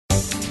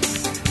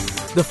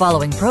The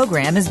following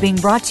program is being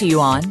brought to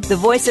you on the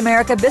Voice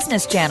America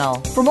Business Channel.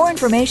 For more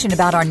information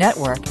about our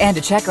network and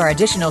to check our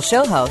additional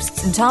show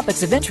hosts and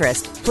topics of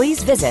interest,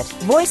 please visit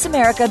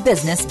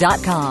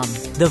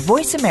voiceamericabusiness.com. The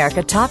Voice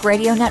America Talk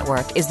Radio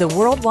Network is the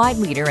worldwide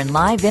leader in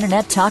live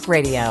Internet talk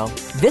radio.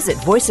 Visit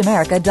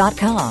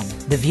voiceamerica.com.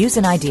 The views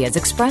and ideas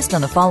expressed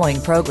on the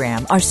following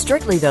program are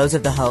strictly those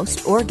of the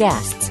host or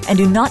guests and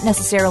do not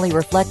necessarily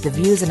reflect the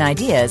views and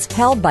ideas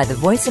held by the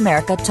Voice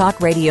America Talk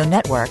Radio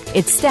Network,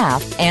 its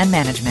staff, and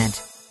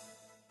management.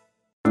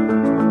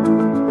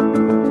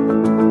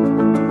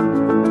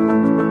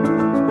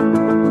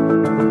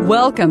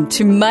 Welcome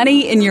to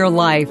Money in Your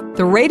Life,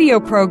 the radio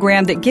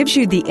program that gives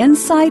you the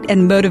insight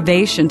and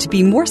motivation to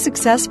be more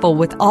successful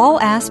with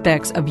all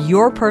aspects of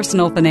your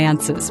personal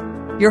finances.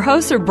 Your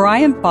hosts are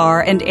Brian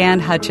Farr and Ann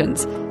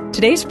Hutchins.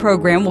 Today's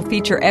program will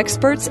feature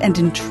experts and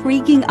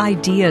intriguing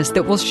ideas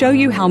that will show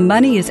you how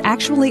money is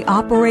actually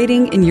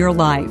operating in your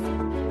life.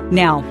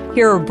 Now,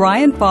 here are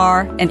Brian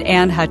Farr and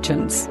Ann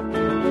Hutchins.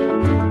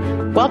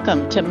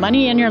 Welcome to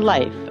Money in Your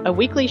Life, a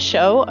weekly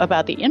show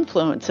about the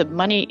influence of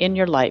money in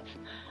your life.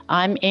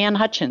 I'm Ann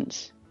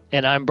Hutchins.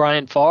 And I'm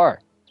Brian Farr.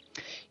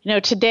 You know,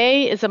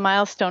 today is a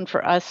milestone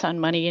for us on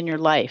Money in Your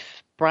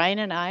Life. Brian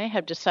and I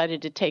have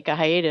decided to take a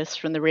hiatus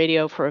from the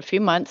radio for a few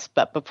months,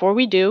 but before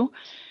we do,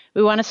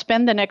 we want to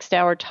spend the next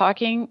hour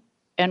talking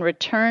and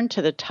return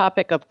to the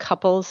topic of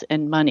couples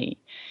and money.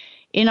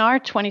 In our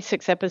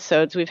 26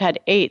 episodes, we've had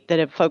 8 that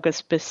have focused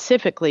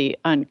specifically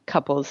on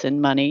couples and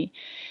money.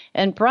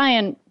 And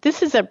Brian,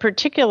 this is a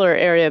particular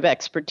area of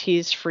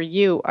expertise for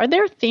you. Are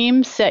there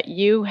themes that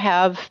you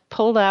have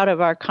pulled out of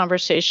our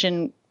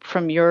conversation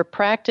from your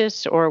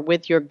practice or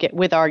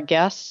with our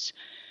guests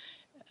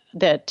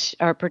that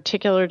are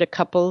particular to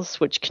couples,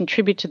 which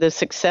contribute to the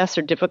success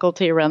or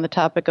difficulty around the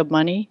topic of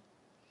money?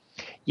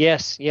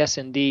 Yes,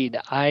 indeed.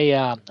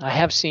 I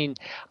have seen,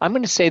 I'm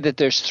going to say that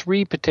there's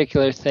 3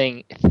 particular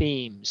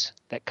themes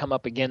that come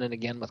up again and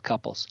again with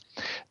couples.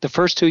 The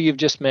first 2 you've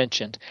just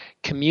mentioned,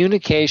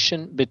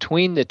 communication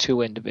between the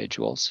 2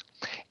 individuals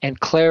and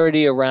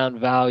clarity around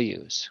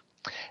values.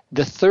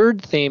 The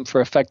third theme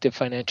for effective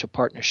financial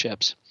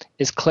partnerships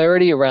is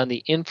clarity around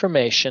the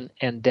information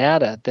and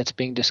data that's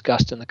being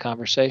discussed in the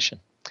conversation.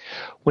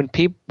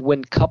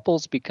 When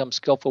couples become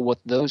skillful with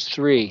those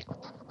 3,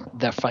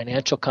 the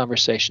financial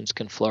conversations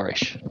can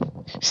flourish.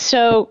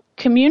 So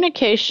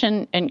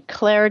communication and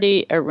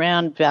clarity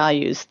around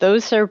values,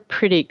 those are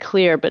pretty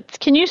clear. But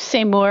can you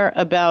say more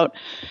about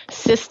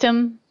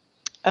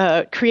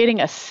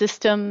creating a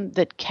system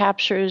that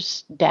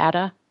captures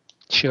data?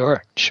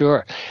 Sure.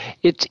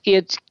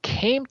 It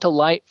came to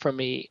light for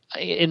me.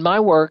 In my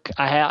work,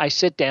 I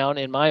sit down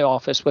in my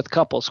office with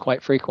couples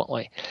quite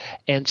frequently,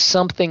 and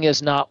something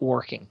is not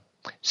working.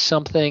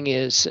 Something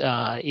is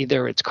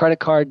either it's credit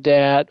card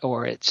debt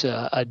or it's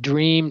a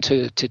dream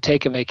to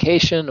take a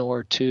vacation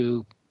or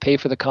to pay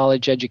for the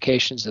college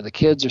educations of the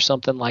kids or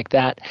something like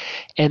that,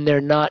 and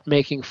they're not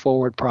making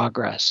forward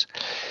progress.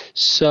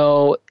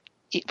 So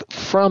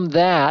from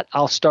that,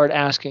 I'll start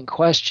asking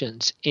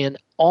questions, and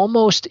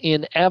almost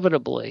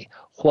inevitably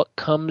what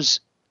comes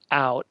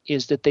out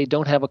is that they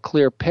don't have a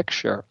clear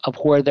picture of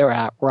where they're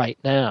at right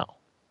now.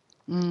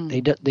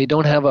 They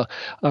don't have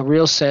a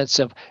real sense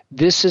of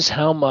this is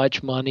how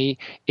much money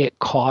it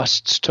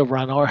costs to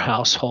run our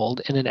household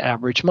in an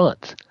average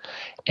month.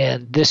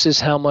 And this is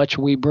how much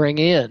we bring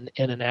in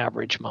an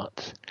average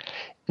month.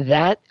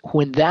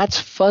 When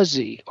that's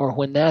fuzzy or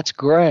when that's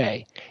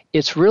gray,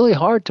 it's really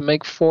hard to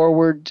make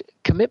forward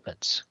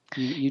commitments.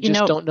 You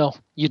just don't know.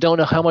 You don't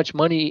know how much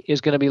money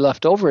is going to be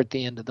left over at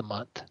the end of the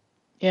month.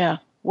 Yeah.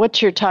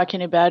 What you're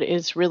talking about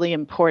is really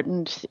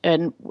important,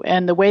 and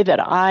the way that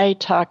I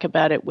talk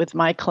about it with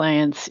my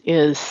clients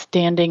is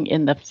standing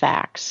in the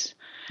facts.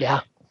 Yeah.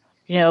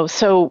 You know,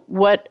 so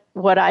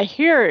what I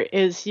hear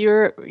is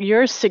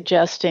you're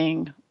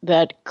suggesting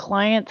that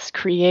clients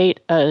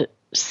create a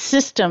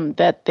system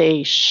that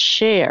they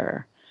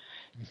share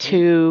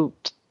to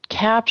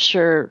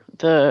capture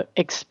the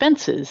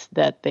expenses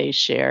that they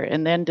share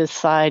and then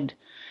decide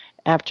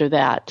after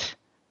that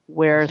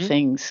where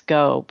things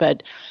go.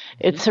 But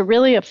it's a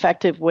really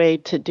effective way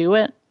to do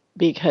it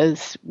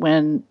because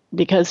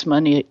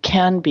money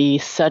can be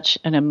such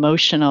an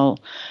emotional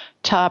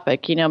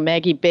topic. You know,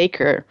 Maggie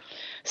Baker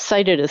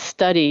cited a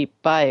study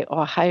by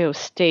Ohio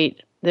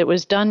State that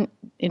was done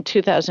in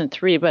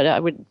 2003, but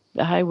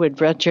I would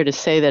venture to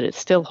say that it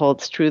still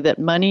holds true that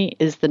money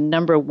is the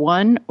number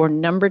 1 or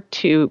number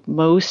 2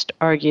 most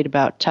argued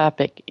about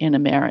topic in a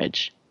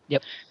marriage.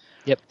 Yep.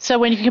 So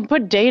when you can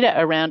put data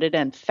around it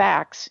and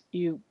facts,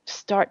 you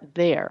start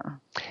there.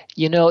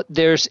 You know,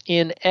 there's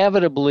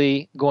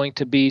inevitably going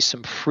to be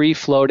some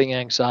free-floating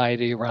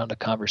anxiety around a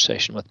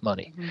conversation with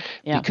money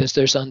because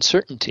there's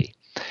uncertainty.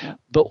 Yeah.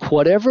 But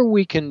whatever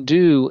we can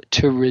do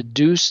to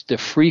reduce the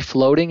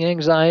free-floating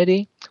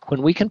anxiety,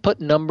 when we can put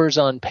numbers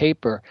on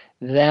paper,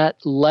 that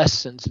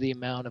lessens the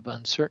amount of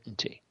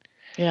uncertainty.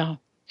 Yeah.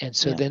 And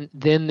so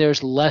then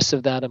there's less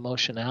of that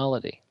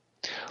emotionality.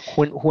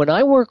 When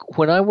I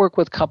work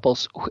with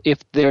couples, if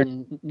they're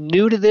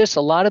new to this,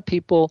 a lot of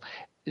people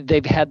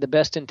they've had the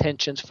best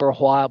intentions for a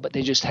while, but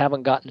they just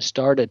haven't gotten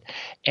started.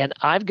 And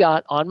I've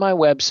got on my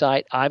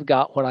website, I've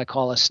got what I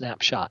call a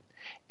snapshot.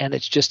 And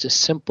it's just a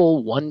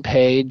simple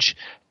one-page,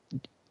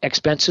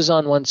 expenses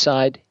on one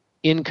side,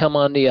 income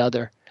on the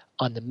other.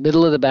 On the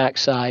middle of the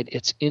backside,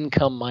 it's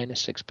income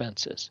minus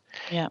expenses.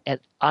 Yeah. And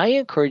I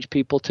encourage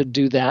people to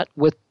do that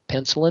with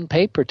pencil and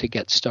paper to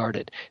get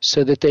started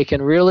so that they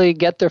can really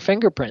get their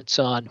fingerprints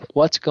on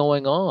what's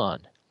going on.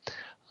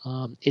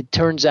 It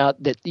turns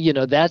out that,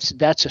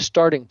 that's a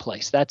starting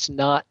place. That's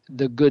not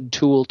the good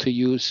tool to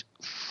use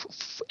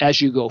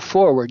as you go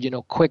forward,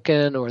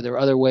 Quicken, or there are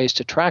other ways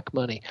to track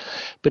money.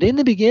 But in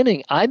the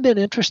beginning, I've been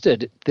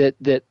interested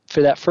that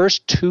for that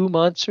first 2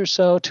 months or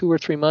so, 2 or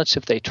 3 months,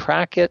 if they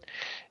track it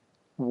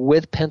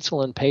with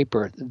pencil and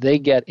paper, they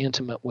get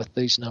intimate with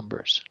these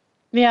numbers.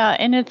 Yeah,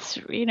 and it's,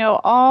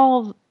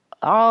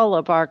 all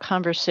of our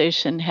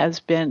conversation has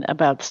been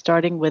about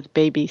starting with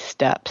baby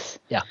steps.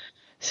 Yeah.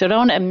 So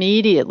don't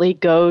immediately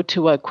go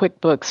to a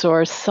QuickBooks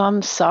or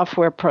some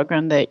software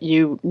program that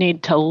you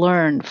need to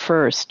learn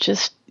first.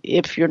 Just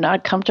if you're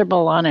not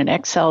comfortable on an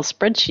Excel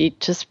spreadsheet,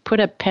 just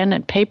put a pen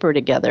and paper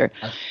together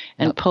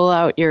and pull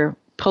out your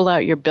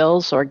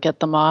bills or get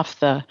them off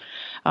the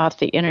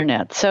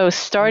internet. So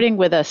starting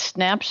with a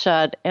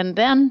snapshot, and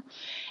then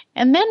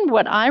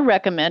what I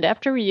recommend,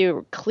 after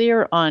you're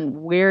clear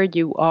on where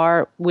you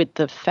are with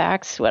the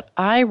facts, what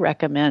I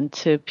recommend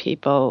to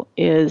people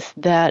is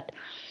that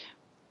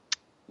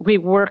we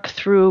work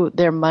through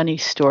their money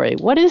story.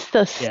 What is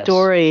the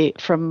story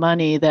from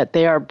money that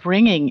they are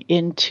bringing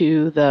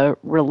into the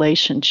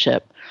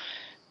relationship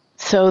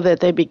so that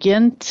they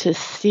begin to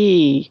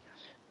see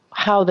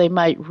how they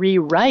might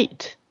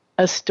rewrite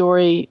a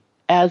story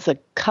as a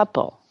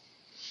couple?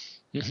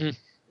 Mm-hmm.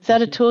 Is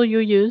that a tool you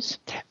use?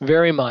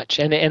 Very much,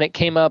 and it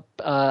came up.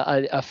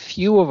 A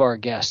few of our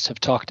guests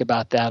have talked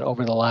about that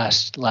over the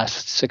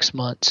last 6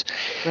 months.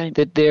 Right.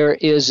 That there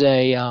is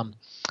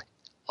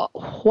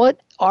what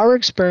our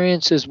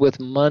experiences with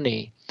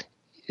money.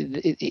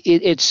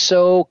 It's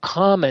so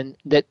common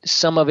that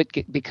some of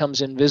it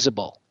becomes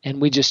invisible, and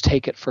we just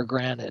take it for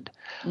granted.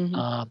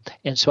 Mm-hmm.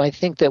 And so I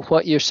think that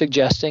what you're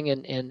suggesting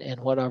and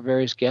what our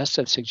various guests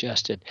have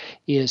suggested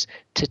is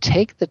to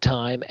take the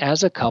time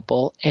as a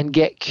couple and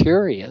get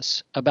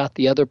curious about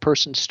the other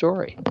person's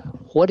story.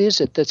 What is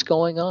it that's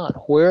going on?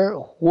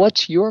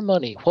 What's your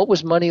money? What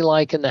was money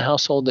like in the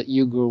household that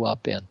you grew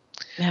up in?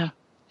 Yeah.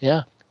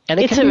 Yeah. And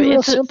it can be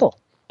real simple.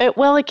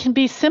 It can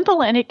be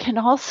simple, and it can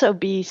also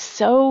be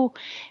so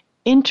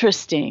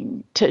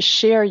interesting to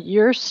share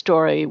your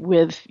story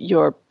with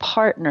your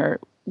partner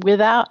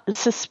without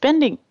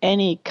suspending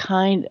any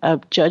kind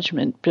of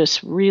judgment,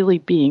 just really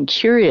being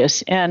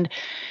curious and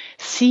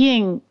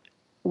seeing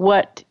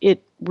what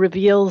it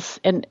reveals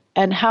and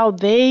how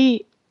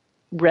they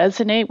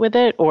resonate with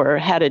it or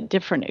had a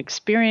different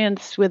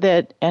experience with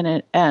it,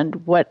 and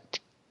what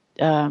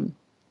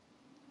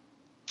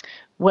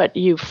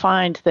you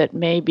find that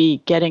may be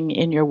getting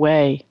in your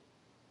way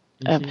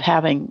of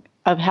having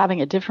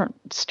a different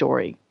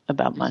story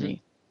about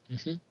money.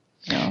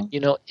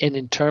 Mm-hmm. And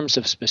in terms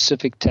of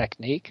specific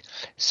technique,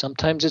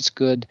 sometimes it's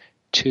good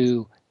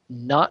to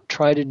not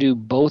try to do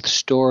both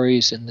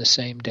stories in the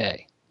same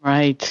day.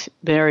 Right.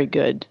 Very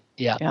good.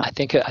 Yeah. I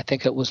think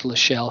it was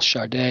Lachelle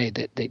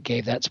Chardet that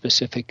gave that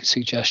specific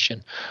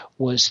suggestion,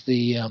 was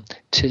the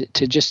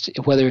to just,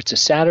 whether it's a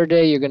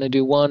Saturday you're going to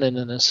do one and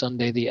then a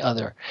Sunday the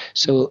other,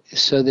 so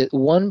that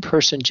one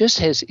person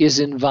just is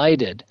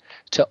invited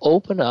to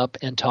open up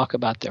and talk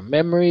about their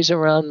memories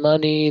around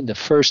money. The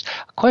first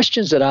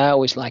questions that I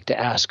always like to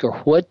ask are,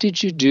 what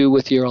did you do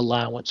with your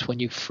allowance when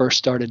you first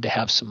started to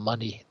have some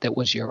money that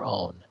was your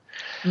own?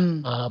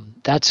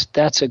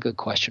 That's a good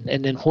question.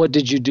 And then what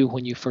did you do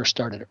when you first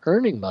started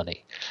earning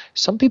money?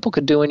 Some people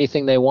could do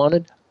anything they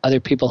wanted. Other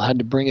people had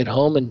to bring it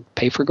home and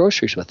pay for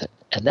groceries with it.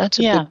 And that's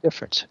a big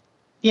difference.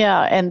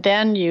 Yeah, and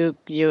then you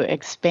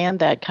expand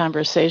that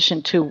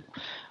conversation to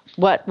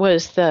what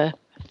was the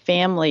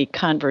family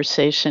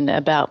conversation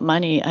about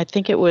money. I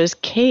think it was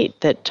Kate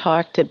that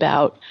talked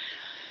about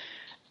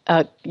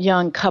a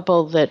young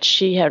couple that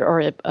she had,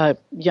 or a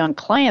young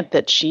client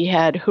that she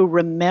had, who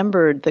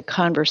remembered the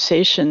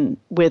conversation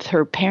with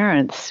her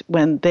parents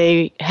when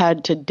they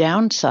had to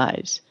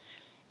downsize,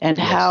 and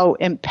how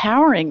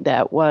empowering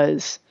that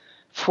was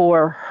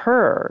for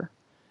her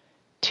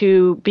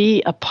to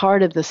be a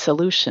part of the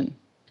solution.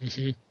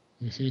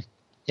 Mm-hmm. Mm-hmm.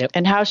 Yep.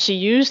 And how she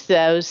used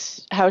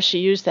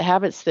the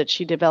habits that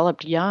she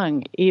developed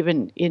young,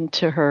 even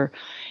into her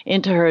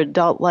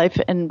adult life,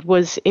 and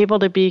was able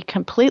to be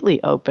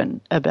completely open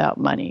about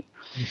money.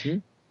 Mm-hmm.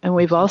 And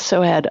we've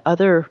also had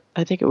I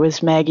think it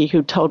was Maggie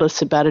who told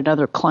us about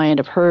another client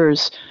of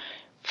hers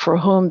for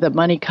whom the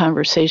money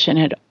conversation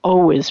had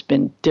always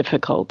been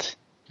difficult.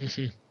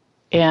 Mm-hmm.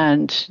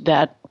 And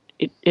that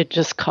it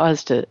just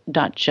caused it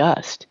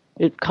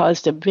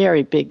caused a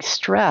very big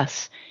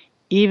stress,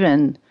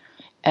 even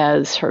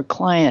as her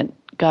client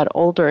got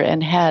older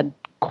and had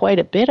quite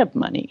a bit of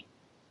money.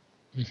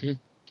 Mm-hmm.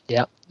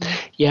 Yeah.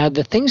 Yeah,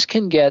 the things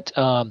can get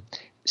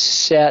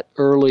set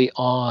early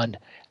on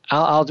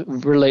I'll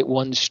relate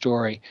one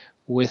story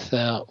with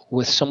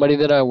somebody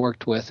that I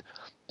worked with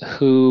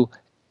who,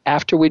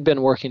 after we'd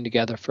been working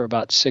together for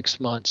about 6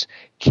 months,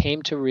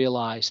 came to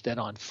realize that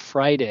on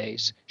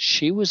Fridays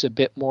she was a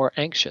bit more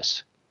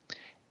anxious.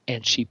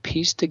 And she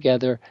pieced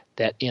together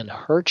that in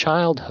her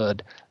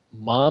childhood,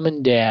 Mom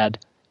and Dad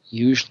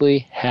usually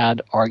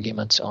had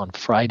arguments on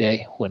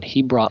Friday when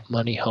he brought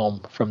money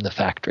home from the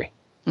factory.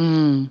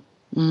 And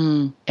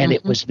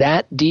it was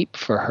that deep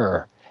for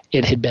her.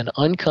 It had been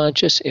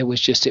unconscious. It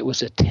was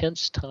a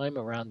tense time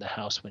around the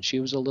house when she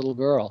was a little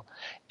girl.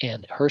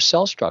 And her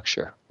cell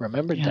structure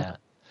remembered that.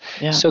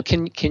 Yeah. So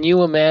can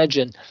you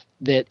imagine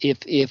that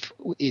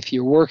if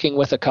you're working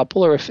with a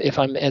couple, or if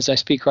I'm, as I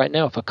speak right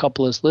now, if a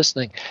couple is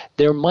listening,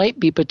 there might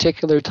be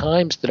particular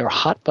times that are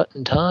hot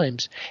button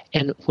times,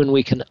 and when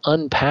we can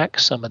unpack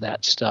some of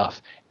that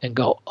stuff and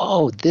go,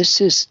 oh,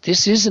 this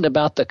isn't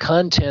about the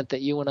content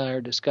that you and I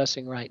are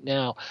discussing right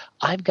now.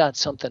 I've got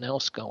something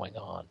else going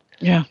on.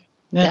 Yeah,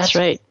 that's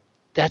right.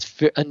 That's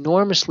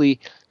enormously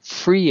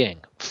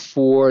freeing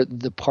for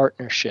the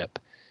partnership,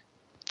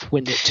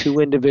 when the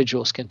two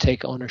individuals can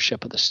take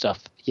ownership of the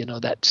stuff,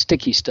 that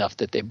sticky stuff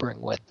that they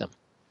bring with them.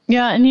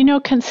 Yeah,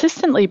 and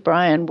consistently,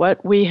 Brian,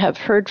 what we have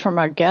heard from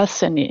our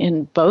guests and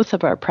in both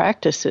of our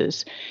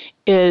practices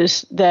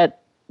is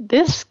that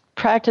this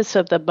practice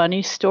of the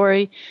money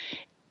story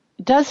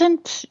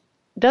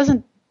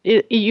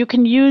you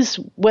can use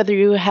whether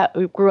you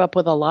grew up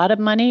with a lot of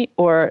money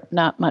or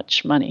not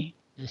much money.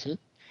 Mm-hmm.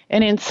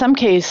 And in some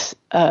case,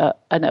 an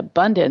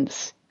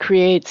abundance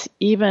creates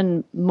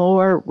even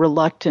more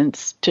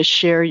reluctance to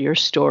share your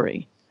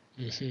story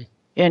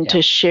and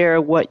to share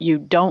what you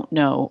don't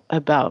know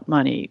about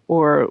money,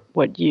 or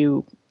what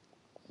you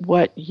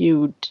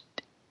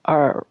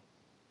are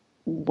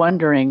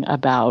wondering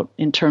about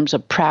in terms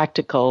of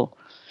practical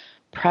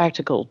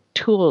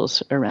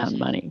tools around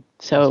money.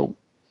 So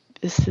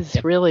this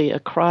is really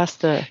across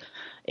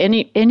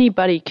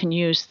anybody can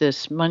use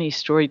this money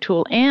story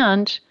tool,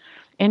 and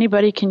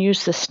anybody can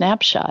use the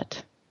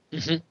snapshot.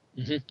 Mm-hmm.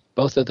 Mm-hmm.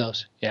 Both of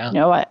those,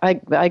 yeah.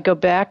 I go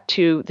back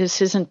to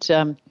this isn't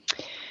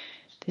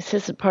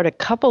part of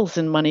Couples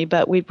in Money,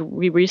 but we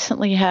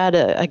recently had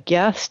a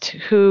guest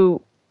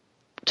who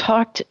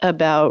talked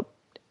about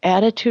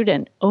attitude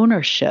and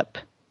ownership.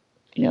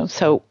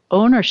 So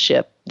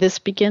ownership. This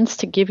begins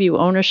to give you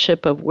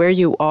ownership of where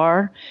you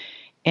are,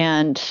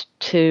 and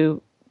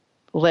to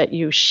let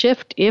you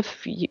shift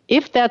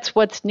if that's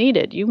what's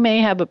needed. You may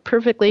have a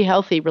perfectly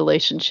healthy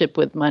relationship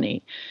with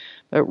money,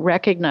 but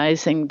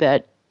recognizing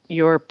that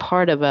you're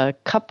part of a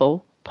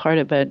couple, part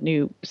of a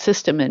new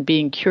system, and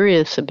being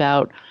curious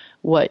about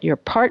what your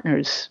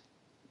partner's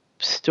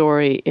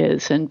story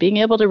is, and being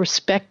able to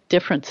respect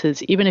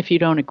differences, even if you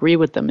don't agree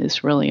with them,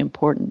 is really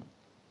important.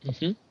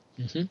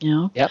 Mm-hmm.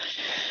 Mm-hmm. Yep.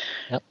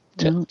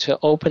 To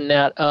open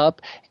that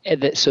up.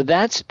 So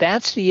that's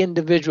the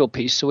individual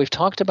piece. So we've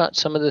talked about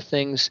some of the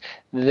things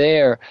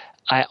there.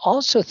 I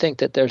also think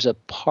that there's a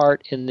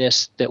part in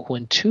this that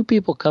when two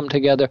people come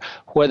together,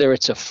 whether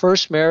it's a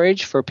first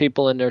marriage for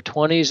people in their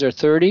 20s or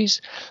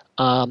 30s,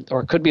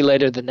 or it could be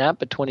later than that,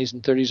 but 20s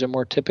and 30s are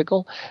more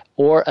typical,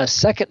 or a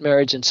second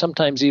marriage, and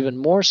sometimes even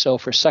more so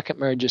for second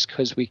marriages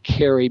because we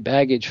carry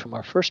baggage from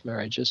our first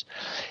marriages,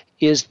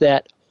 is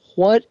that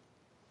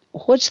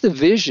what's the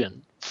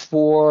vision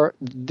for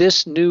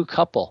this new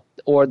couple,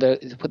 or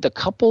the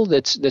couple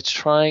that's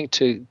trying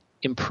to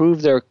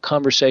improve their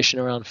conversation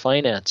around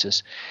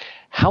finances?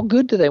 How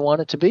good do they want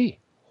it to be?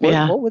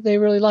 What would they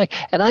really like?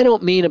 And I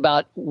don't mean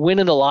about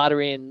winning a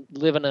lottery and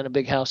living in a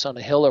big house on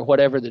a hill or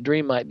whatever the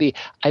dream might be.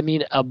 I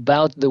mean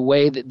about the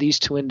way that these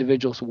two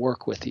individuals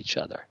work with each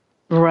other.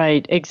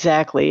 Right,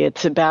 exactly.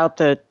 It's about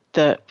the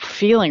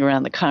feeling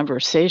around the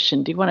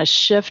conversation. Do you want to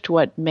shift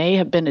what may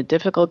have been a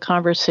difficult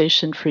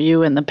conversation for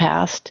you in the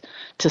past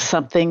to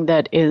something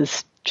that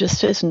is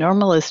just as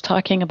normal as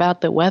talking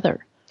about the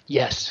weather?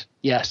 Yes.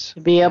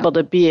 Be able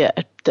to be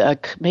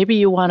maybe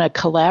you want a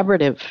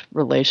collaborative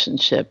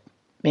relationship.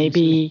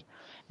 Maybe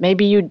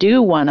you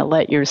do want to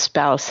let your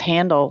spouse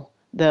handle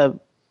the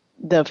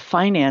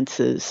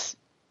finances,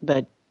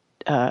 but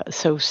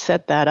so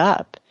set that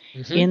up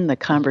in the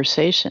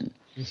conversation.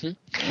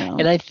 Mm-hmm.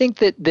 And I think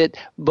that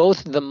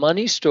both the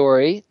money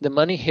story, the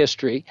money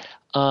history,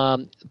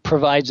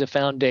 provides a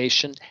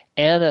foundation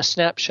and a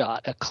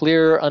snapshot, a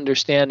clear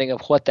understanding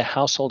of what the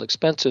household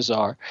expenses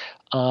are.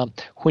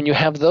 When you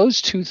have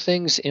those two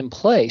things in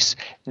place,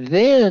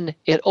 then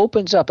it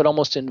opens up, it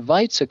almost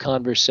invites a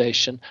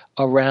conversation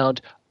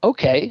around,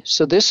 okay,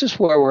 so this is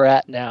where we're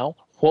at now.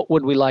 What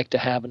would we like to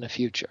have in the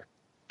future?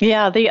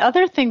 Yeah, the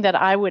other thing that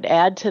I would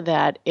add to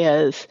that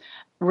is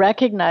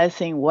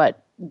recognizing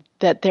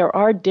that there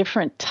are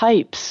different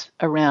types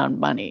around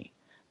money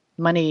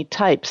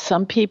types.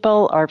 Some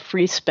people are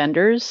free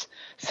spenders,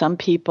 some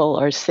people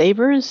are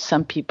savers,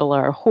 some people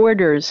are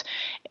hoarders,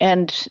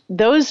 and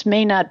those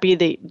may not be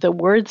the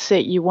words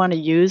that you want to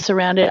use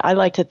around it. I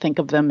like to think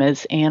of them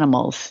as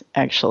animals,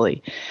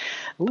 actually.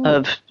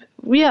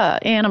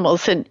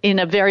 animals in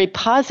a very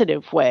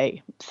positive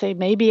way. Say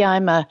maybe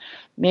I'm a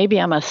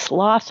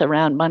sloth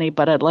around money,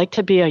 but I'd like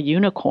to be a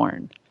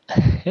unicorn.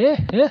 So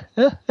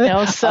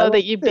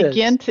that you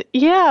begin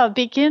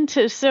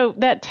to so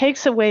that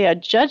takes away a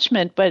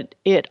judgment, but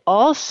it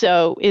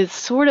also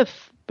is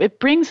it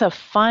brings a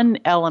fun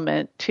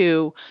element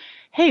to,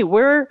 hey,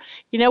 you're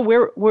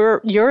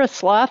a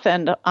sloth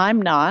and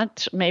I'm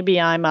not. Maybe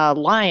I'm a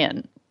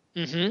lion.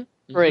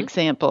 For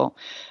example.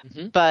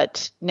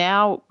 But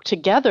now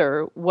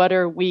together, what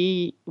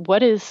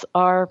is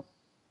our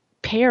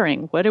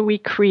pairing? What are we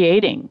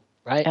creating?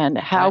 Right. And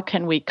how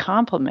can we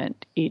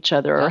complement each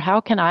other? Or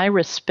how can I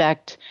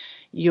respect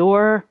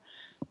your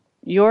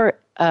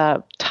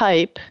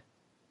type?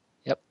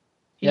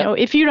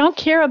 If you don't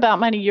care about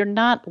money, you're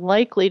not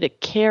likely to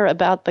care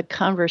about the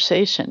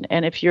conversation.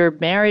 And if you're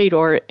married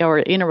or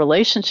in a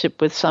relationship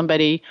with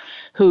somebody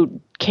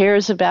who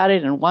cares about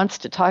it and wants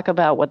to talk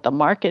about what the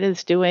market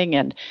is doing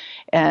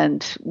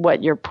and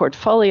what your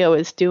portfolio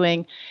is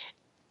doing,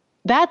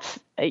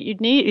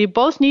 you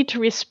both need to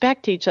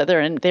respect each other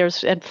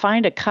and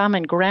find a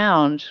common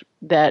ground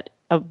that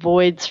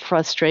avoids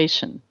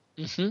frustration.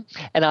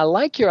 And I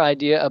like your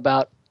idea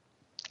about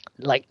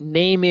like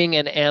naming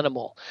an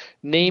animal,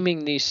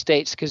 naming these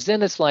states, because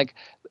then it's like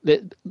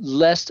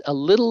a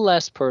little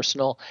less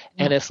personal,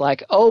 and it's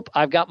like, oh,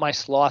 I've got my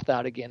sloth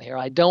out again here.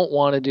 I don't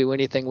want to do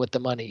anything with the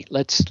money.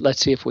 Let's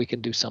see if we can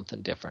do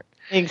something different.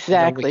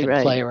 Exactly, we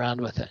can play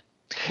around with it.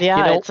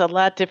 Yeah, it's a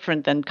lot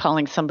different than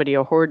calling somebody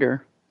a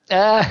hoarder.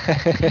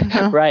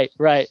 Right.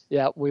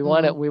 Yeah, we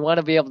want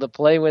to be able to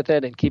play with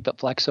it and keep it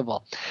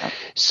flexible.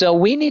 So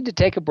we need to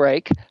take a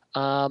break.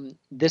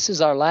 This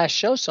is our last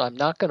show, so I'm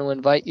not going to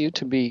invite you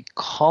to be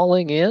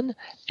calling in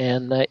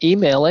and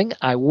emailing.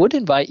 I would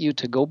invite you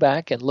to go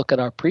back and look at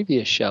our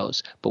previous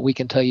shows, but we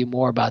can tell you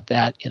more about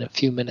that in a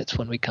few minutes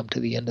when we come to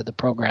the end of the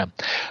program.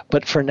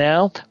 But for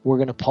now, we're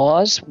going to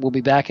pause. We'll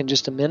be back in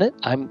just a minute.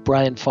 I'm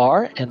Brian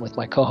Farr, and with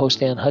my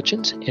co-host Ann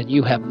Hutchins, and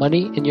you have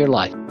money in your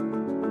life.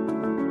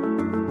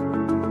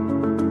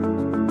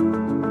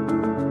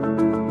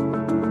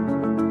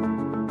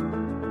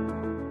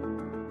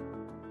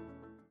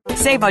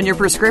 Save on your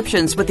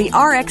prescriptions with the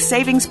RX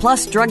Savings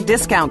Plus drug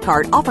discount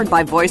card offered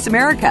by Voice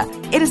America.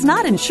 It is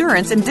not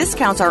insurance, and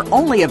discounts are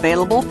only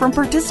available from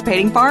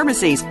participating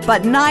pharmacies,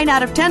 but 9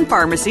 out of 10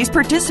 pharmacies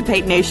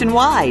participate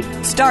nationwide.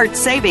 Start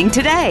saving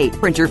today.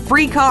 Print your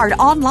free card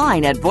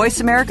online at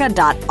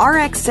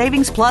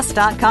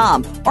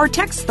voiceamerica.rxsavingsplus.com or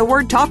text the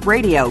word Talk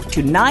Radio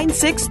to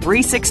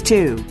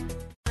 96362.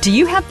 Do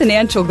you have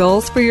financial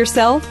goals for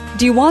yourself?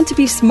 Do you want to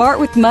be smart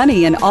with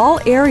money in all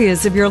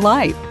areas of your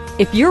life?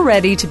 If you're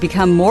ready to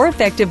become more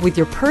effective with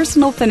your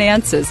personal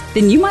finances,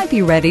 then you might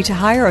be ready to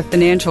hire a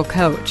financial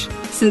coach.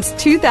 Since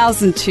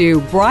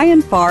 2002,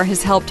 Brian Farr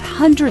has helped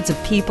hundreds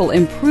of people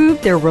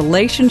improve their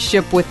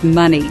relationship with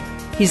money.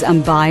 He's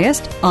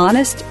unbiased,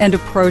 honest, and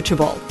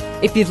approachable.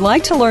 If you'd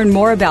like to learn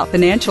more about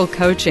financial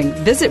coaching,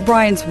 visit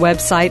Brian's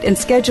website and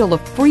schedule a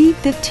free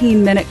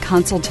 15-minute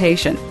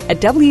consultation at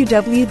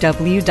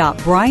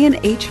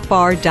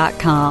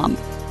www.brianhfarr.com.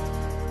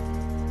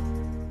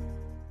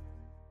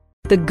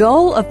 The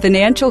goal of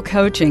financial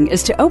coaching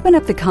is to open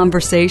up the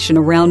conversation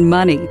around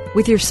money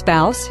with your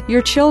spouse,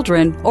 your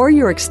children, or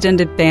your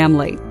extended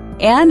family.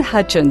 Ann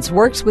Hutchins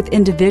works with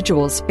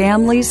individuals,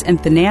 families,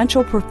 and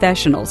financial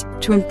professionals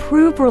to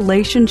improve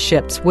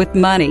relationships with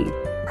money.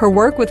 Her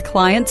work with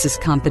clients is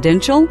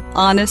confidential,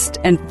 honest,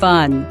 and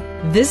fun.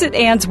 Visit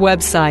Ann's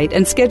website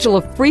and schedule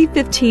a free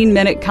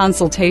 15-minute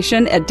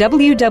consultation at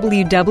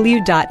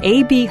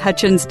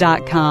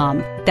www.abhutchins.com.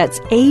 That's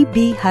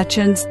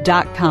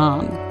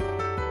abhutchins.com.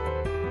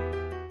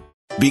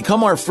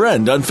 Become our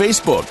friend on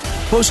Facebook.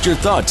 Post your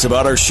thoughts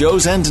about our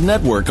shows and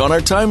network on our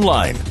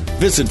timeline.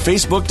 Visit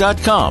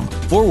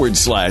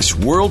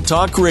facebook.com/World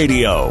Talk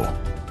Radio.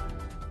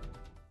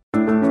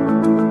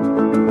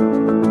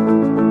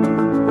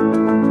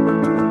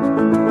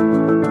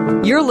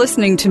 You're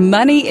listening to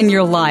Money in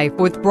Your Life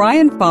with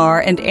Brian Farr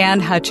and Ann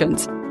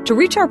Hutchins. To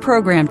reach our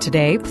program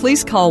today,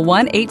 please call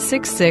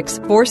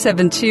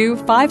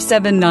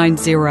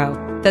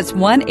 1-866-472-5790. That's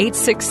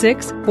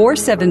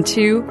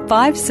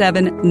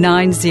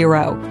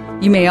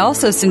 1-866-472-5790. You may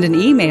also send an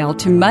email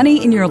to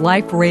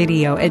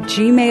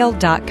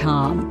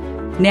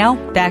moneyinyourliferadio@gmail.com. Now,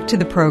 back to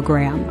the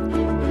program.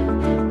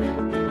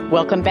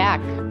 Welcome back.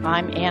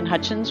 I'm Ann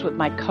Hutchins with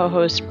my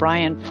co-host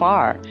Brian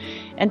Farr.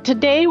 And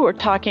today we're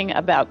talking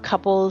about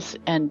couples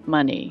and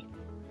money.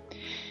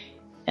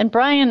 And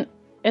Brian,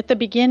 at the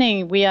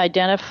beginning, we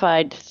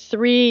identified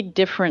 3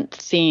 different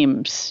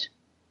themes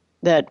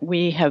that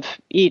we have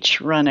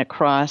each run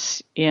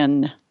across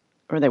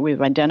or that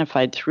we've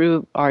identified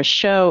through our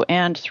show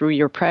and through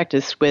your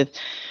practice with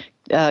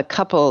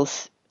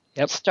couples,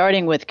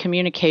 starting with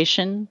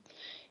communication,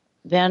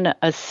 then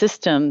a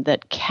system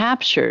that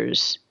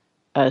captures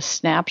a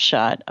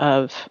snapshot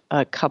of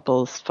a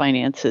couple's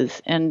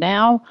finances. And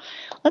now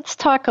let's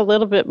talk a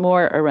little bit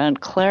more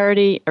around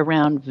clarity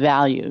around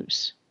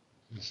values.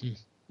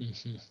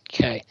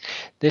 Okay.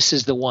 This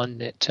is the one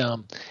that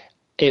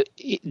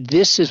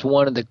this is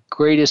one of the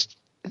greatest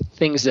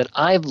things that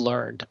I've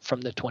learned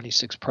from the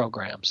 26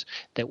 programs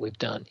that we've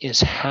done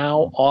is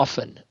how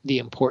often the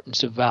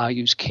importance of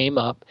values came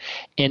up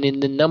and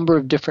in the number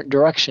of different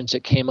directions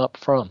it came up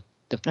from.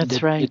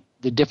 That's right.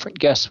 The different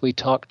guests we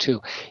talked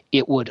to,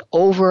 it would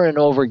over and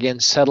over again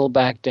settle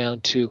back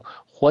down to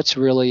what's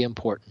really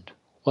important,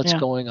 what's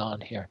going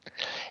on here.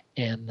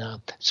 And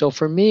so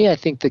for me, I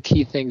think the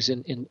key things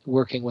in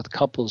working with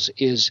couples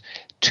is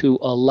to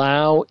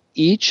allow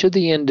each of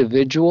the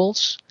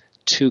individuals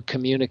to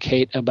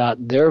communicate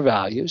about their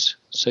values.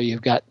 So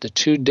you've got the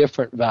two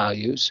different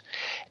values.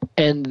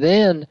 And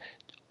then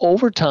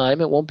over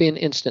time, it won't be an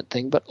instant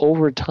thing, but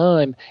over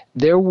time,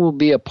 there will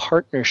be a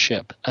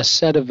partnership, a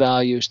set of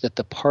values that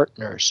the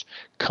partners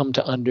come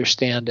to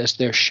understand as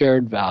their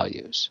shared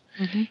values.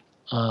 Mm-hmm.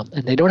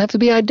 And they don't have to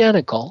be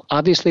identical.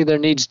 Obviously, there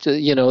needs to,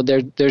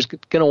 there's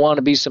going to want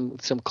to be some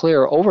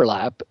clear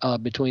overlap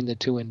between the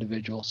two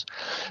individuals.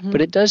 Mm-hmm.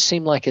 But it does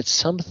seem like it's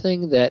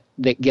something that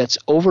gets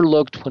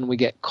overlooked when we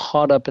get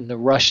caught up in the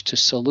rush to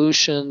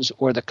solutions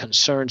or the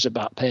concerns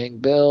about paying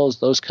bills,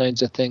 those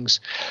kinds of things.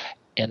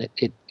 And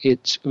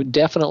it's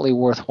definitely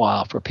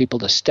worthwhile for people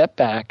to step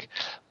back.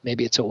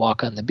 Maybe it's a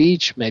walk on the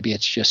beach. Maybe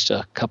it's just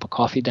a cup of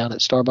coffee down at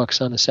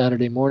Starbucks on a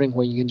Saturday morning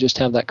where you can just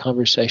have that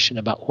conversation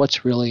about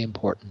what's really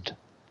important.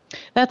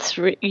 That's,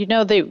 I'm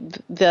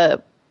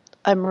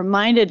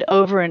reminded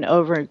over and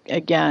over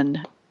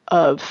again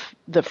of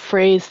the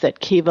phrase that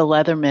Kiva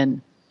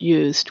Leatherman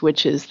used,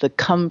 which is the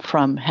come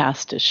from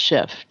has to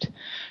shift.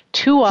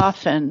 Too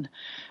often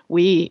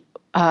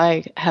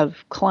I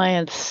have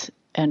clients,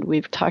 and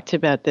we've talked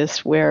about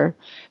this, where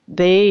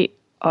they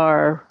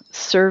are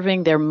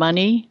serving their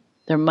money.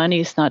 Their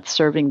money's not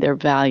serving their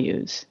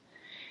values.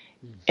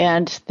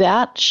 And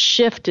that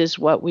shift is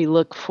what we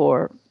look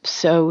for,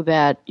 so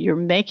that you're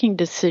making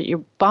decisions.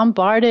 You're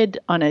bombarded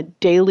on a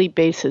daily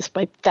basis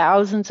by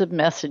thousands of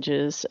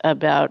messages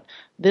about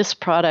this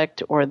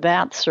product or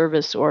that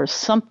service or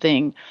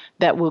something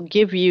that will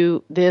give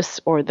you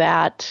this or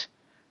that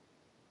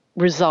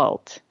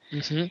result.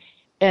 Mm-hmm.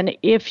 And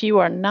if you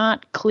are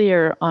not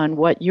clear on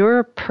what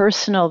your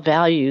personal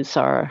values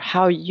are,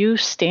 how you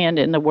stand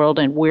in the world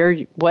and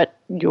what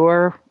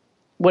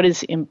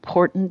is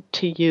important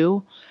to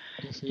you,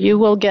 mm-hmm. you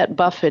will get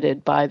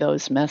buffeted by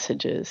those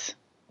messages.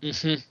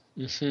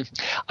 Mm-hmm. Mm-hmm.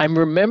 I'm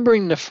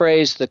remembering the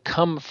phrase "the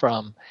come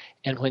from,"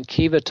 and when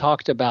Kiva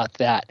talked about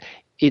that,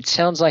 it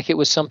sounds like it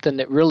was something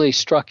that really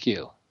struck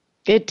you.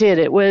 It did.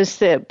 It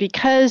was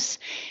because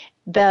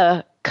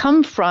the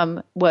come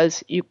from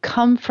was you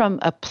come from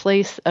a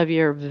place of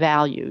your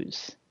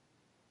values.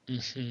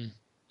 Mm-hmm. Mm-hmm.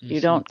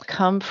 You don't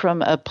come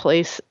from a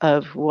place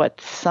of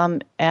what some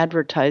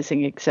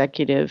advertising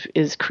executive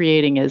is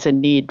creating as a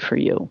need for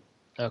you.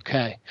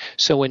 Okay.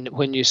 So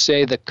when you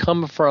say the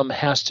come from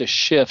has to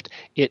shift,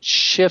 it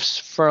shifts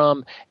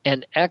from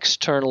an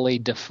externally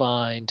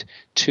defined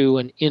to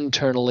an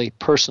internally,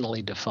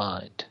 personally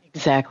defined.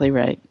 Exactly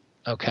right.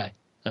 Okay.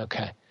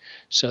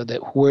 So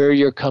that where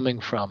you're coming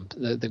from,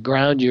 the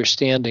ground you're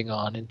standing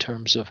on in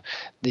terms of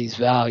these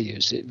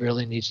values, it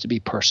really needs to be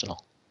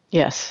personal.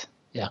 Yes.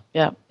 Yeah.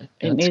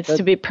 It needs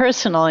to be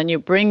personal, and you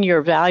bring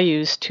your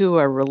values to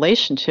a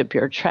relationship.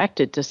 You're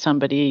attracted to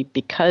somebody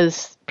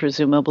because,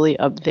 presumably,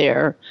 of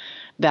their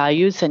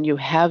values, and you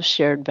have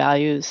shared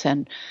values.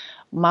 And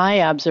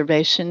my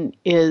observation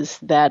is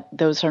that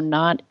those are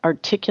not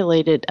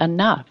articulated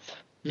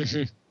enough.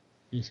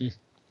 Mm-hmm. Mm-hmm.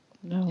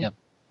 No. Yep.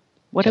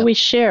 What do we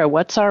share?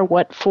 What's our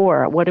what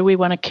for? What do we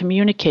want to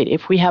communicate?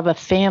 If we have a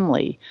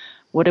family,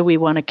 what do we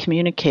want to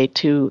communicate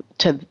to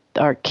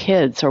our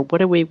kids? Or what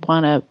do we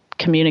want to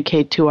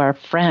communicate to our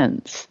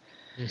friends?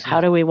 Mm-hmm.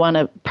 How do we want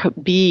to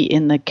be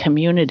in the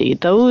community?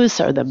 Those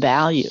are the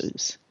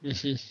values.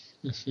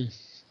 Mm-hmm.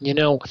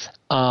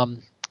 Mm-hmm.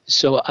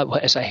 So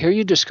as I hear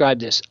you describe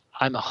this,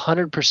 I'm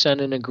 100%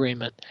 in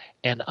agreement,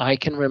 and I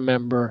can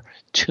remember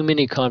too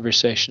many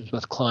conversations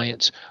with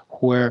clients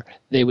where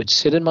they would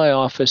sit in my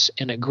office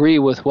and agree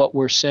with what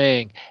we're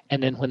saying,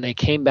 and then when they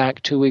came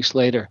back 2 weeks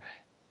later,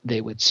 they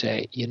would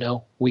say,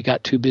 we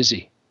got too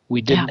busy.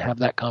 We didn't have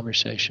that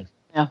conversation.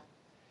 Yeah.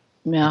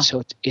 And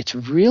so it's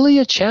really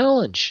a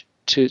challenge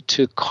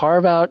to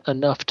carve out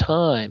enough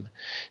time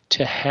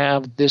to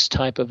have this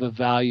type of a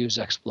values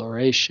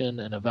exploration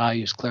and a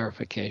values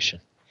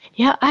clarification.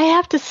 Yeah, I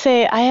have to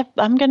say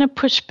I'm going to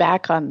push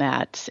back on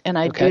that, and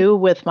I do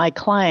with my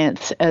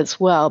clients as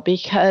well,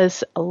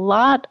 because a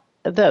lot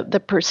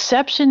the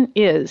perception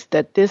is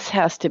that this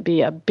has to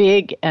be a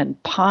big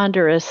and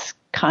ponderous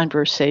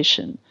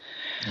conversation.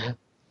 Yeah.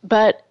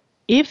 But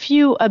if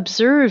you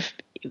observe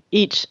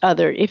each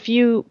other, if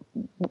you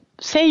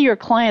say your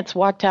clients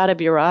walked out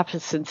of your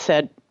office and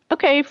said,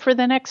 "Okay, for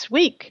the next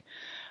week,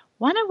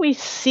 why don't we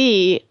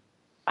see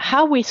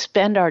how we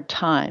spend our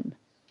time?"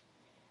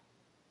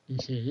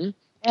 Mm-hmm.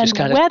 Just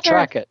kind of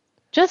track it.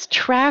 Just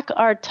track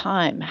our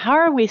time. How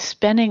are we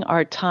spending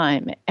our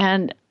time?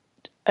 And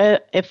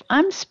if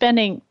I'm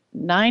spending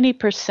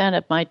 90%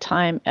 of my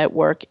time at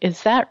work,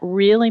 is that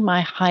really my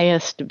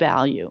highest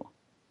value?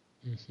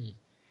 Mm-hmm.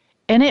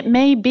 And it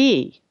may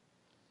be.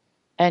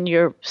 and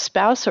your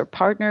spouse or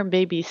partner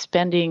may be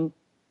spending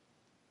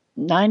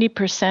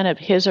 90% of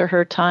his or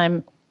her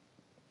time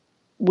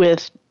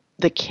with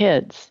the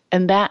kids,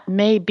 and that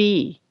may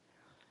be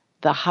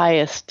the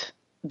highest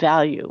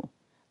value.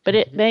 But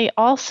it may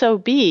also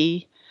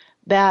be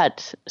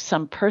that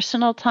some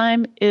personal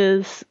time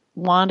is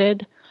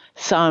wanted,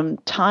 some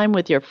time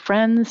with your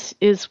friends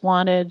is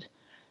wanted,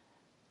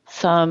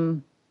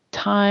 some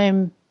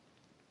time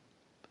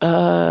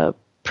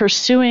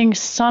pursuing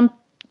some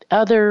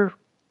other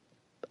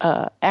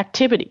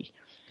activity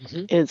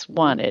is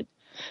wanted.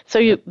 So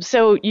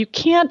you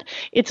can't.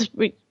 It's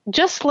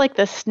just like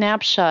the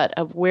snapshot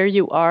of where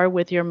you are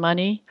with your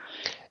money.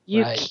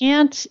 You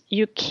can't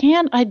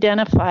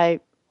identify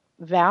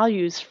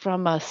values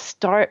from a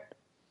start,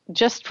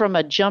 just from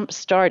a jump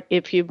start.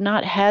 If you've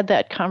not had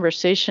that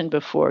conversation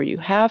before, you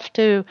have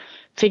to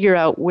figure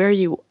out where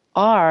you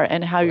are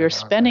and how you're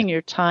spending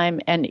your time,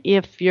 and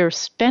if you're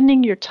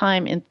spending your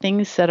time in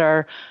things that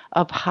are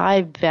of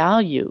high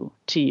value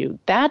to you.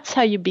 That's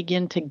how you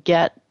begin to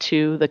get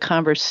to the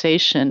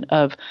conversation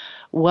of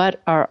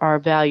what are our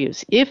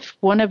values. If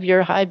one of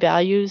your high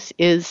values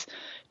is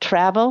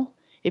travel,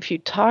 if you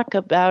talk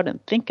about and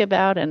think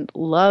about and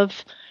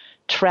love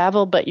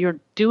travel, but you're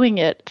doing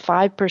it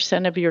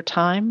 5% of your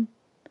time,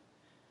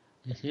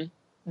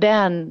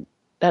 then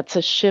that's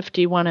a shift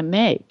you want to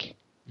make.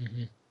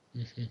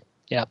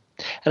 Yeah.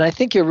 And I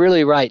think you're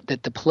really right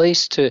that the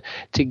place to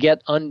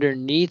get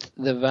underneath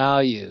the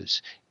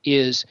values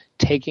is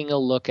taking a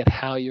look at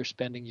how you're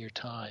spending your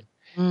time.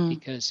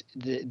 Because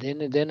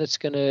then it's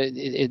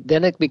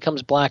then it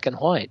becomes black and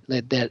white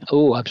that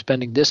I'm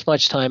spending this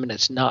much time and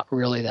it's not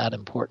really that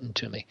important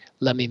to me.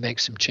 Let me make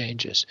some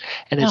changes.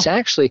 And it's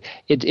actually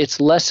it's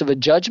less of a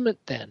judgment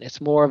then. It's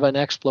more of an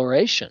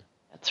exploration.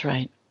 That's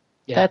right.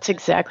 Yeah. That's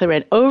exactly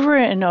right. Over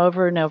and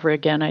over and over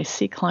again, I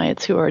see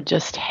clients who are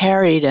just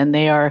harried, and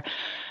they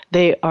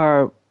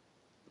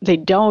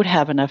don't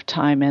have enough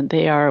time, and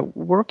they are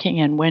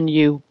working. And when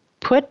you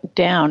put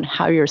down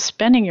how you're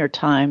spending your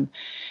time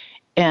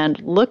and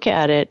look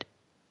at it,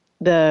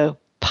 the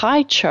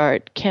pie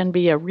chart can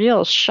be a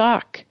real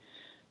shock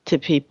to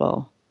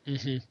people.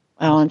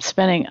 Well,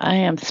 I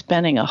am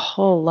spending a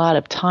whole lot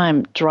of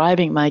time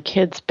driving my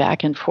kids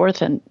back and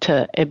forth and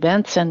to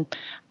events, and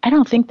I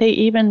don't think they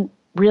even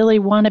really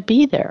want to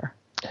be there.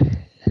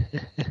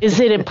 Is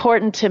it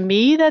important to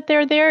me that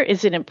they're there?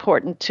 Is it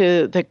important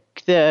to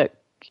the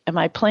am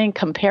I playing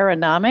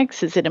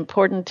comparonomics? Is it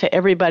important to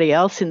everybody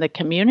else in the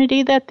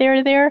community that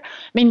they're there?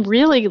 I mean,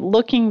 really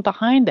looking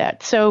behind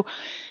that. So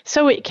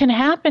it can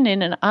happen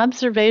in an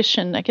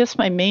observation. I guess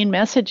my main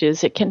message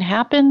is it can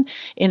happen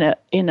in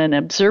an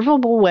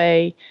observable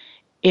way,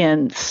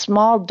 in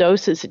small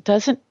doses.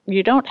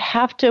 You don't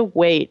have to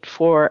wait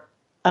for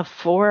a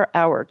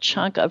 4-hour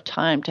chunk of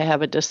time to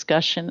have a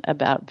discussion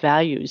about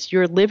values.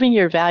 You're living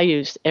your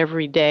values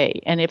every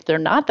day. And if they're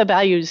not the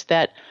values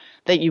that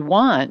you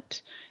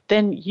want,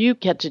 then you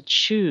get to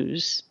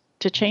choose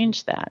to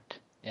change that.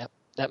 Yep,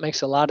 that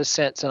makes a lot of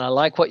sense. And I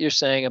like what you're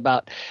saying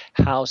about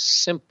how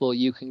simple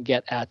you can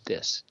get at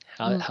this,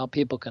 how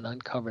people can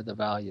uncover the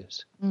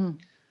values.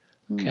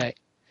 Okay.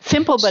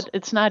 Simple, but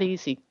it's not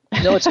easy.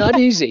 No, it's not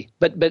easy.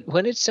 But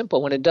when it's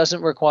simple, when it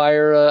doesn't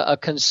require a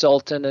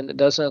consultant and it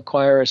doesn't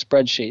require a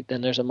spreadsheet,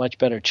 then there's a much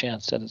better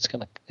chance that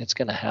it's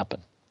gonna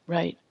happen.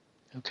 Right.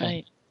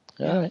 Okay.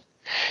 Right. All right.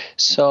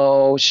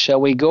 So shall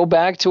we go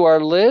back to our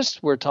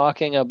list? We're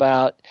talking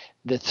about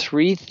the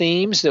 3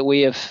 themes that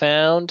we have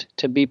found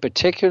to be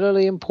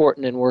particularly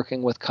important in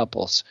working with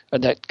couples, or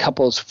that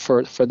couples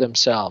for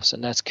themselves,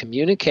 and that's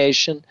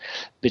communication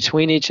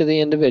between each of the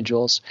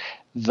individuals,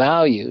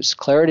 values,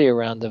 clarity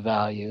around the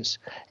values,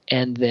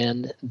 and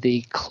then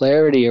the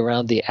clarity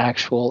around the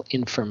actual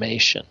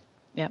information.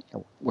 Yep.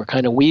 We're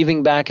kind of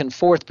weaving back and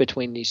forth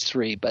between these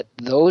 3, but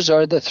those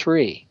are the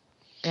 3.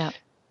 Yeah.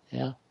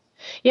 Yeah.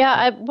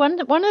 Yeah, one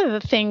of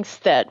the things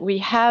that we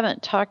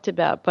haven't talked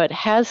about but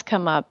has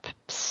come up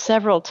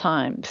several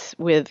times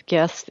with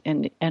guests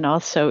and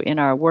also in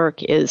our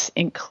work is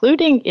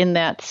including in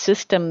that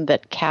system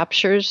that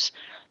captures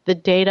the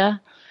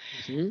data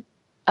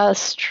a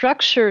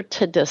structure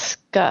to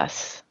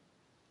discuss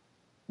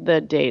the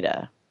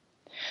data.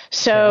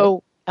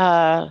 So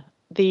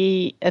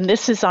and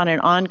this is on an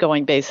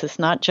ongoing basis,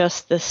 not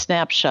just the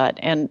snapshot.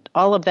 And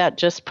all of that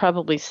just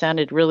probably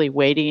sounded really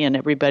weighty, and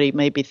everybody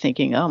may be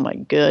thinking, oh my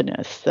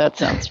goodness, that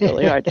sounds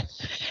really hard.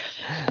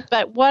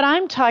 But what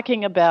I'm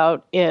talking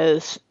about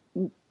is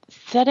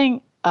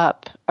setting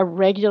up a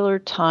regular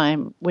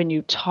time when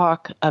you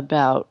talk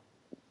about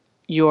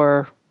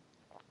your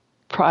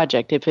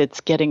project, if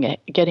it's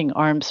getting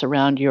arms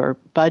around your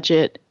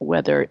budget,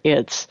 whether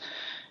it's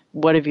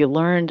what have you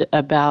learned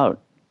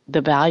about the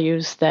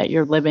values that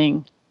you're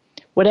living,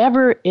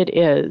 whatever it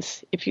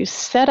is, if you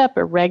set up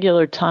a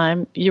regular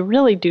time, you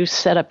really do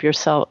set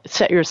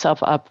yourself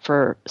up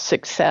for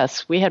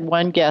success. We had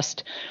one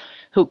guest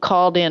who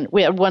called in,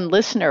 we had one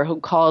listener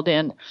who called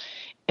in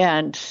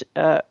and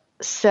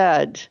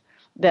said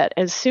that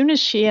as soon as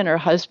she and her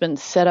husband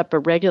set up a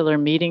regular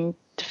meeting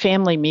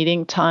family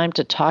meeting time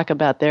to talk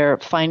about their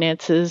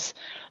finances,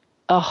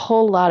 a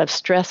whole lot of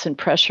stress and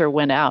pressure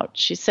went out.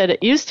 She said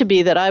it used to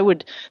be that I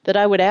would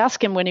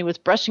ask him when he was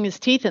brushing his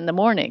teeth in the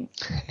morning,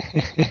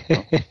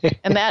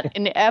 and that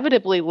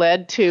inevitably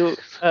led to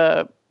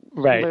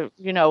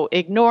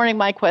ignoring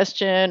my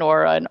question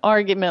or an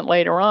argument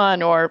later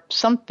on or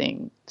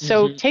something.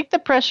 So take the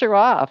pressure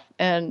off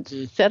and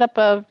set up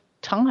a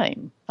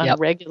time on a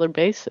regular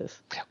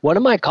basis. One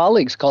of my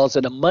colleagues calls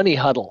it a money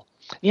huddle.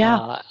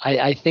 Yeah.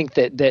 I think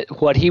that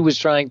what he was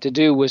trying to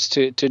do was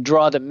to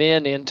draw the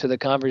men into the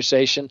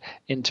conversation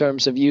in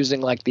terms of using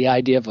like the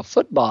idea of a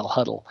football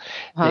huddle.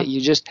 That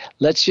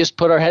let's just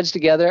put our heads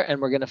together and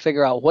we're going to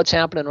figure out what's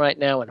happening right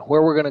now and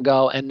where we're going to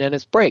go, and then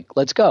it's break.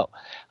 Let's go.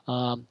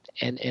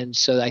 And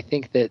so I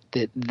think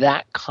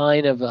that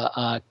kind of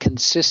a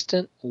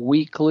consistent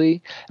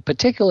weekly,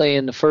 particularly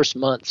in the first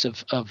months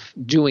of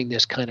doing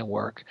this kind of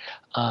work,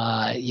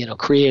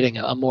 creating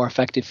a more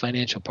effective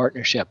financial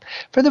partnership.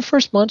 For the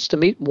first months to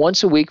meet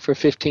once a week for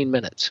 15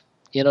 minutes,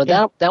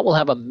 that will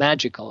have a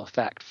magical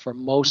effect for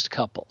most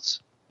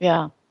couples.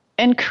 Yeah.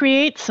 And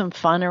create some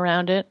fun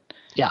around it.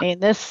 Yeah. I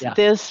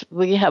mean,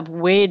 we have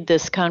weighed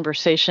this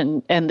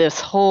conversation and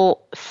this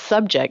whole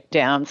subject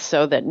down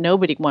so that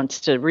nobody wants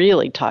to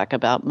really talk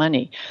about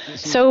money.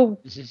 So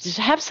just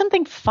have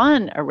something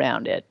fun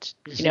around it.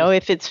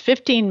 If it's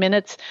 15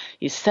 minutes,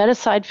 you set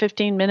aside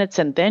 15 minutes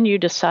and then you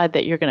decide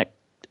that you're going to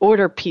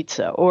order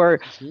pizza or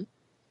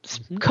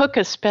cook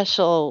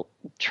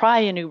try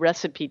a new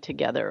recipe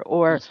together,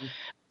 or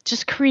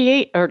just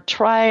create or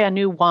try a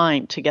new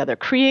wine together.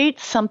 Create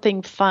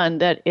something fun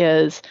that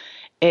is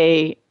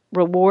a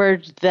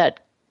reward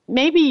that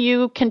maybe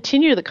you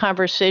continue the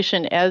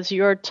conversation as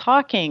you're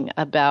talking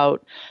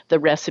about the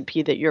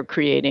recipe that you're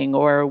creating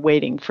or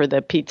waiting for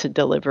the pizza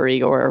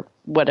delivery or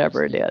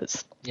whatever it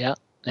is. Yeah.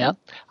 Yeah.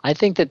 I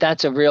think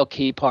that's a real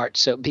key part.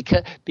 So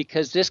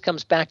because this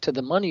comes back to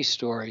the money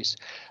stories,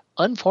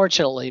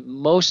 unfortunately,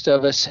 most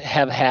of us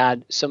have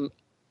had some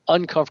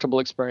uncomfortable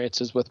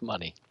experiences with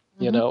money.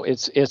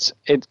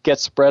 It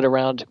gets spread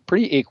around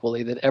pretty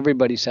equally that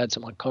everybody's had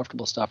some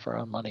uncomfortable stuff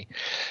around money.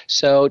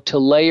 So to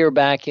layer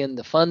back in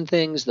the fun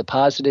things, the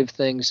positive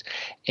things,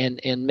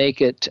 and make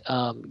it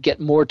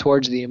get more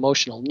towards the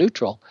emotional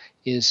neutral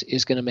is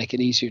going to make it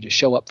easier to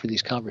show up for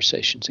these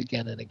conversations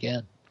again and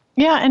again.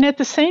 Yeah, and at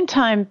the same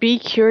time, be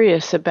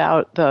curious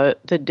about the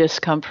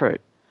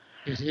discomfort.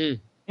 Be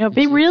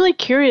really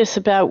curious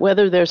about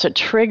whether there's a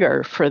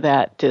trigger for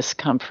that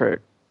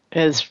discomfort.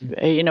 As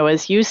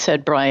you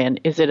said, Brian,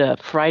 is it a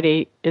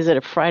Friday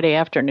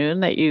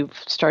afternoon that you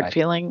start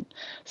feeling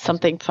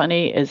something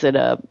funny? Is it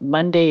a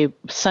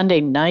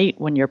Sunday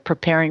night when you're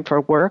preparing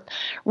for work?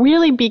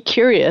 Really be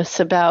curious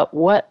about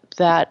what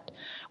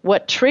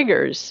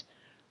triggers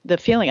the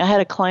feeling. I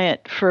had a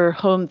client for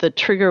whom the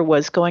trigger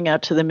was going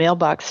out to the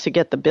mailbox to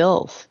get the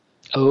bills.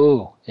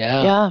 Oh,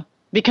 yeah. Yeah,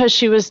 because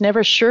she was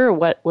never sure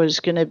what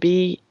was going to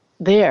be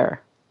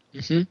there.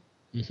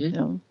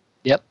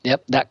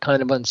 Yep, that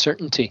kind of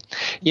uncertainty.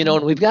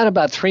 And we've got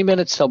about 3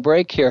 minutes till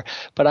break here,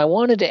 but I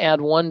wanted to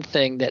add one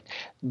thing, that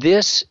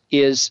this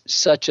is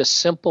such a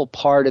simple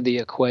part of the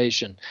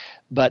equation,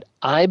 but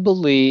I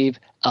believe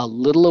a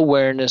little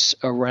awareness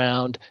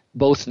around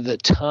both the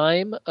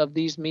time of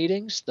these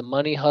meetings, the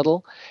money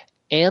huddle,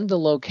 and the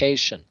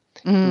location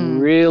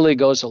really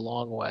goes a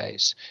long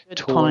ways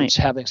towards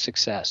having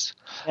success.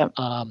 Yep.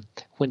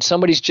 When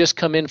somebody's just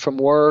come in from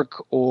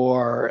work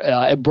or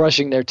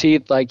brushing their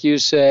teeth, like you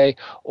say,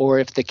 or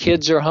if the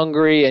kids are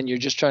hungry and you're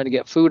just trying to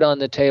get food on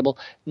the table,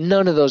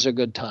 none of those are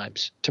good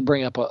times to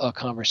bring up a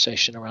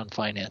conversation around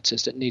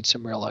finances that needs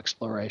some real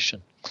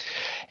exploration.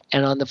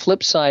 And on the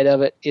flip side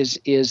of it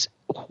is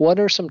what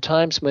are some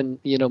times when,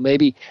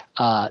 maybe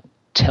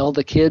tell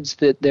the kids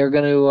that they're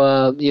going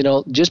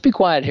to, just be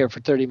quiet here for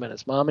 30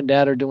 minutes. Mom and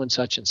Dad are doing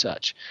such and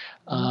such.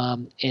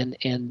 And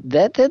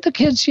that the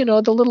kids,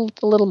 the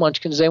little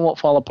munchkins, they won't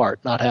fall apart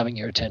not having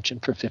your attention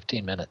for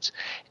 15 minutes.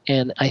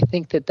 And I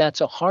think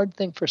that's a hard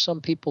thing for some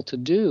people to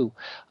do.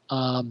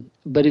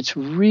 But it's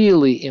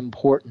really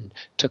important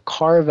to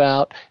carve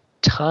out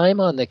time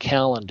on the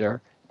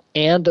calendar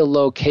and a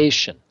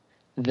location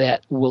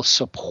that will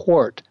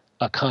support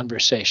a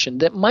conversation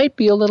that might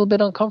be a little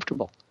bit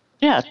uncomfortable.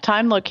 Yeah,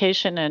 time,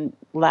 location, and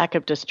lack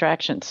of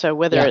distraction. So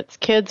whether it's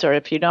kids or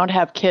if you don't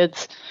have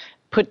kids,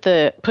 put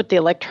the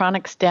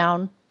electronics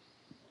down.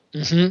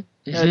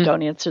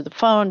 Don't answer the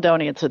phone,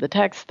 don't answer the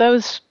text.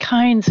 Those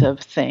kinds of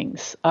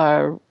things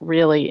are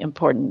really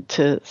important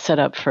to set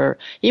up for.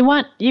 You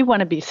want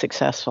to be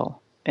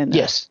successful in this.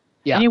 Yes.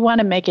 Yeah. And you want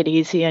to make it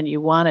easy, and you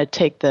want to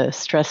take the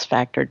stress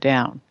factor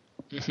down.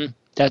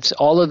 That's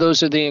all of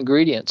those are the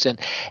ingredients. And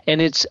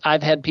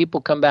I've had people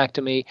come back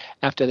to me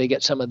after they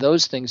get some of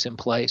those things in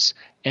place.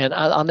 And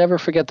I'll never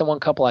forget the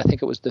one couple, I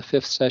think it was the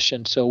 5th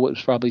session, so it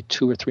was probably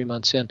 2 or 3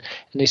 months in.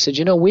 And they said,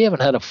 we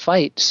haven't had a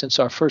fight since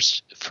our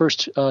first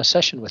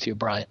session with you,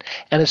 Brian.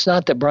 And it's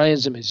not that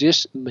Brian's a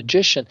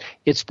magician.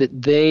 It's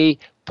that they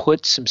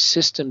put some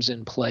systems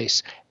in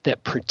place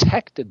that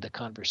protected the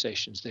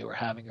conversations they were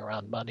having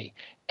around money.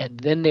 And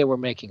then they were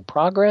making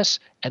progress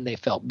and they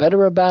felt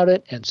better about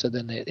it. And so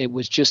then it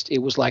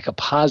was like a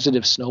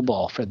positive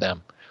snowball for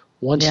them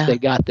once they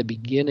got the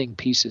beginning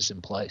pieces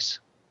in place.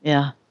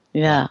 Yeah.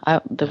 Yeah.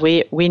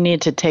 We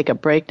need to take a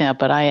break now,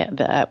 but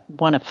I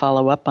want to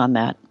follow up on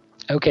that.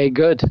 Okay,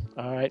 good.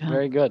 All right,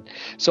 very good.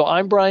 So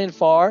I'm Brian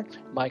Farr.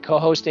 My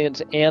co-host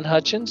is Ann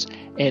Hutchins,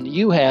 and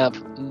you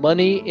have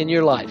Money in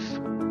Your Life.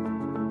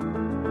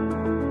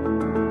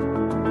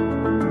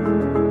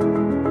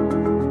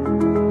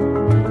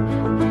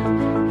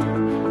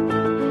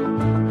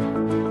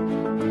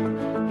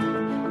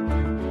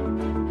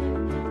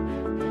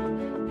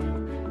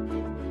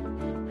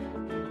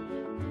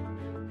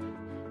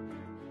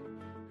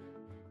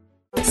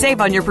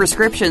 Save on your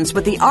prescriptions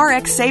with the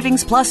RX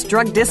Savings Plus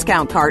drug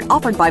discount card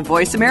offered by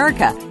Voice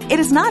America. It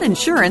is not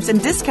insurance, and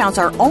discounts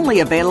are only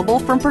available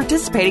from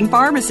participating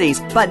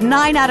pharmacies, but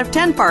 9 out of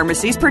 10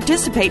 pharmacies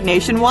participate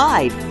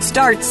nationwide.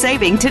 Start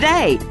saving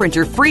today. Print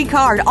your free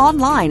card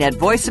online at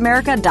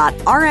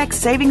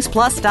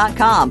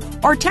voiceamerica.rxsavingsplus.com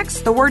or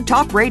text the word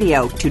Talk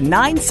Radio to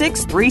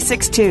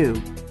 96362.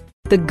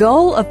 The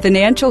goal of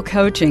financial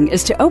coaching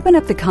is to open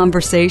up the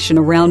conversation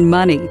around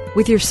money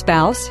with your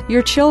spouse,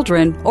 your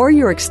children, or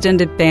your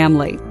extended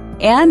family.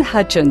 Ann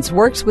Hutchins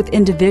works with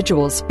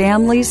individuals,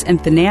 families,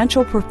 and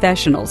financial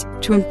professionals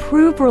to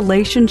improve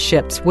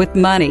relationships with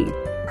money.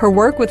 Her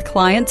work with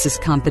clients is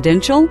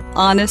confidential,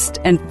 honest,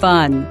 and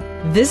fun.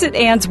 Visit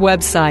Ann's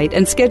website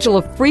and schedule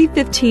a free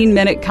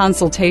 15-minute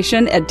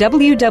consultation at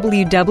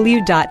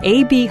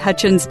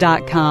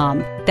www.abhutchins.com.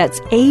 That's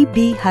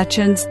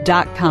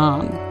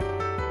abhutchins.com.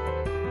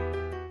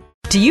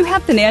 Do you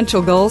have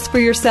financial goals for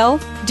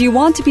yourself? Do you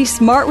want to be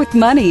smart with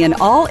money in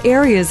all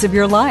areas of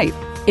your life?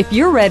 If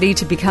you're ready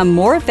to become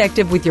more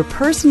effective with your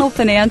personal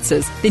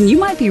finances, then you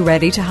might be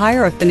ready to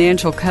hire a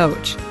financial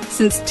coach.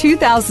 Since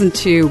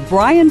 2002,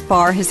 Brian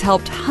Farr has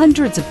helped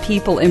hundreds of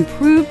people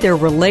improve their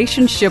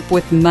relationship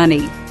with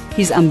money.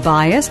 He's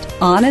unbiased,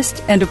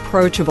 honest, and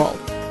approachable.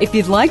 If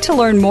you'd like to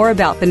learn more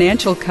about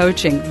financial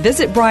coaching,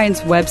 visit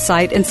Brian's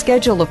website and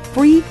schedule a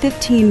free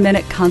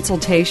 15-minute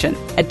consultation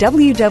at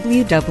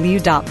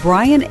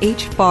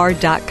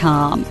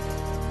www.brianhfarr.com.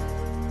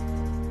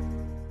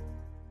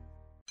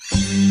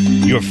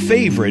 Your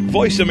favorite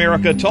Voice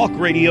America Talk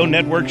Radio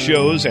Network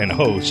shows and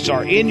hosts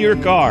are in your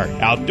car,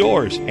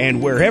 outdoors,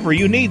 and wherever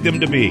you need them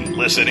to be.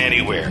 Listen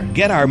anywhere.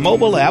 Get our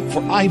mobile app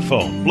for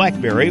iPhone,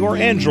 BlackBerry, or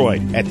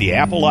Android at the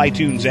Apple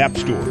iTunes App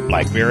Store,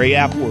 BlackBerry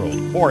App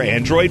World, or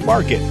Android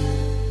Market.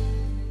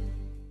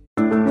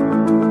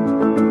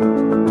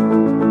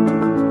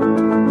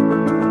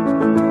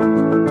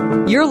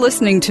 You're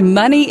listening to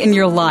Money in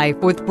Your Life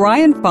with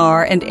Brian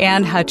Farr and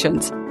Ann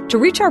Hutchins. To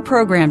reach our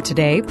program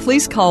today,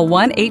 please call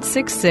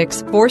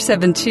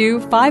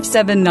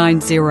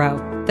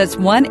 1-866-472-5790. That's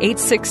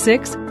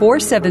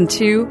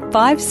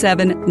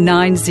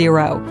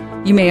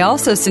 1-866-472-5790. You may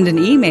also send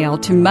an email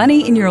to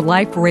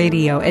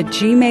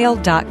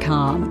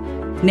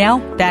moneyinyourliferadio@gmail.com. Now,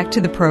 back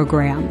to the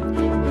program.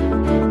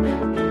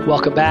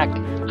 Welcome back.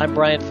 I'm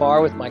Brian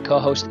Farr with my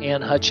co-host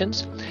Ann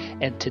Hutchins,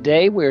 and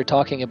today we're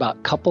talking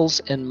about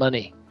couples and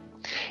money.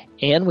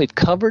 And we've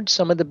covered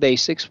some of the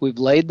basics. We've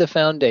laid the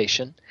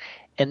foundation.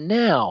 And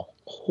now,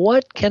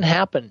 what can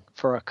happen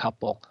for a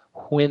couple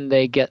when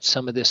they get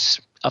some of this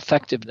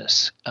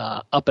effectiveness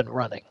up and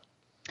running?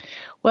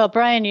 Well,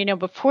 Brian,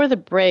 before the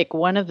break,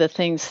 one of the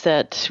things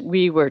that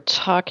we were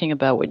talking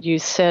about, what you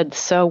said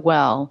so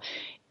well,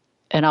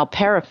 and I'll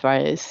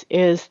paraphrase,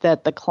 is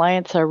that the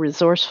clients are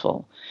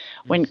resourceful.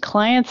 When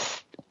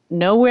clients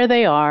know where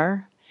they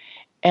are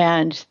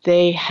and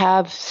they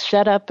have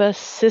set up a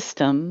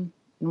system,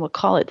 and we'll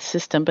call it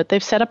system, but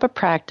they've set up a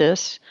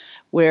practice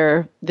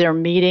where they're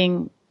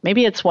meeting,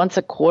 maybe it's once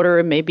a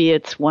quarter, maybe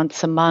it's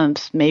once a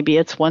month, maybe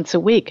it's once a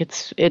week.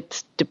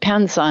 It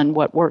depends on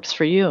what works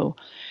for you.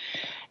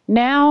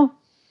 Now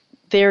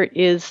there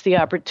is the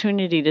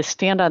opportunity to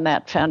stand on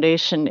that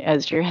foundation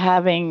as you're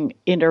having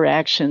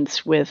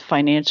interactions with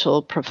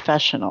financial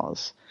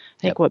professionals.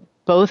 I think what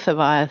both of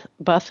us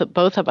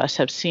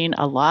have seen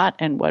a lot,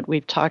 and what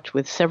we've talked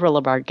with several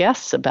of our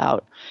guests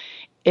about,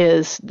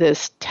 is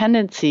this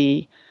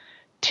tendency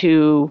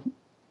to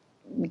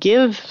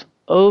give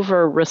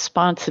over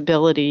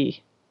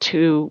responsibility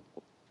to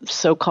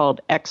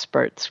so-called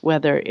experts,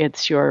 whether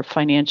it's your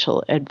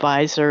financial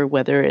advisor,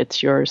 whether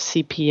it's your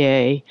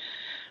CPA,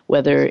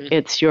 whether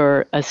it's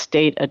your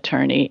estate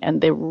attorney.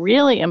 And the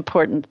really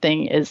important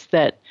thing is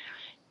that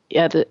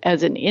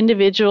as an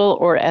individual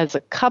or as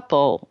a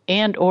couple,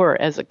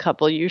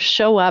 you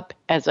show up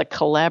as a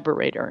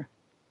collaborator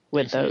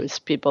with those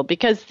people,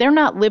 because they're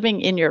not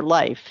living in your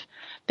life.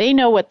 They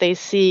know what they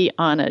see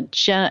on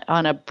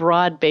a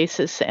broad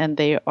basis, and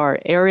they are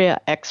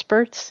area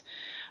experts.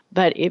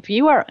 But if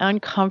you are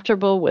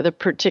uncomfortable with a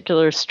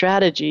particular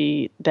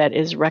strategy that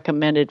is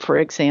recommended, for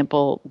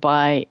example,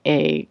 by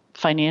a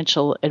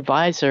financial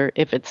advisor,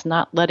 if it's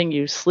not letting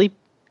you sleep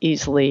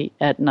easily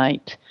at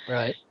night,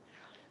 right,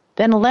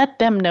 then let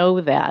them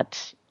know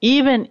that.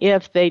 even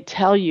if they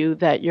tell you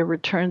that your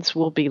returns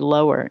will be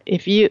lower.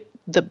 If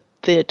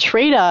the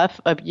trade-off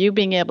of you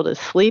being able to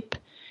sleep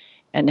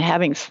and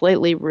having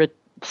slightly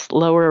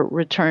lower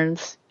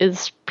returns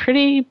is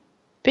pretty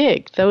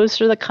big.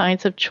 Those are the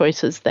kinds of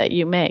choices that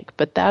you make.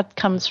 But that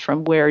comes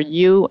from where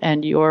you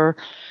and your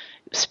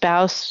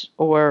spouse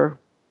or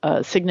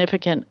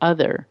significant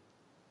other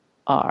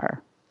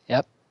are.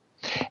 Yep.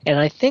 And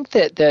I think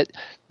that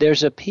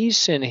there's a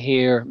piece in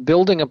here,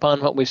 building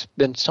upon what we've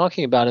been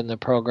talking about in the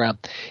program,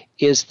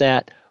 is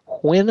that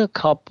when a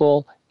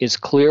couple is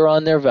clear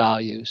on their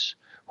values,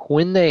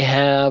 when they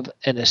have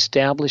an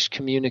established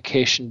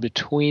communication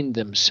between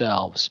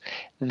themselves,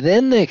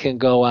 then they can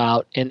go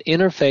out and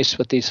interface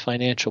with these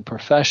financial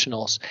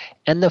professionals.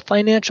 And the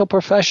financial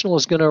professional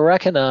is going to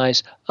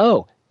recognize,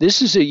 oh,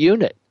 this is a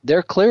unit.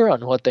 They're clear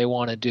on what they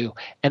want to do.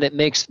 And it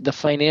makes the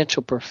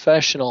financial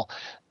professional,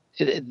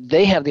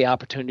 they have the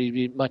opportunity to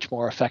be much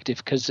more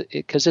effective because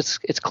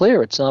it's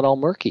clear. It's not all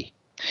murky.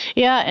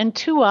 Yeah, and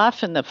too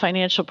often the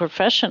financial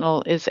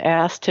professional is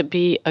asked to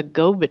be a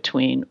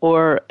go-between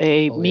or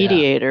a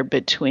mediator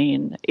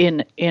between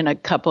in a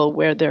couple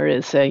where there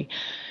is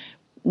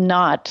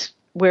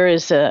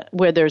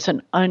where there's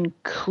an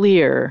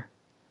unclear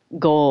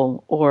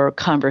goal or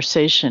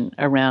conversation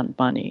around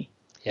money.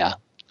 Yeah.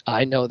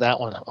 I know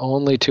that one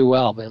only too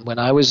well. And when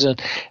I was a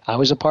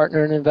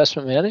partner in an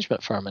investment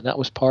management firm, and that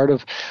was part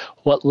of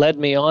what led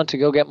me on to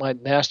go get my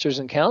master's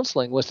in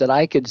counseling, was that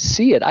I could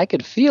see it, I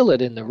could feel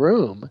it in the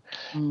room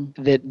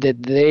that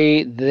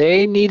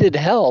they needed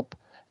help,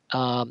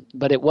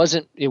 but it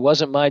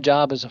wasn't my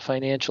job as a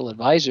financial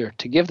advisor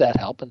to give that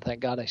help, and thank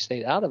God I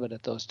stayed out of it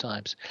at those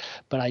times.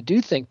 But I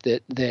do think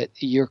that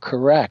you're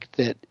correct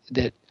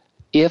that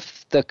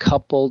if the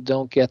couple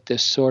don't get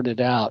this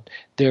sorted out,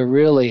 they're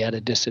really at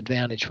a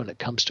disadvantage when it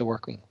comes to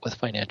working with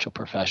financial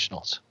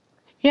professionals.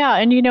 Yeah,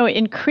 and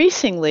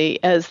increasingly,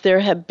 as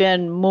there have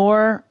been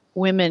more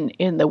women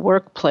in the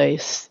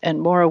workplace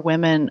and more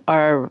women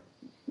are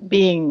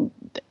being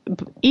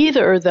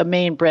either the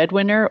main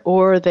breadwinner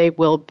or they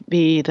will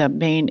be the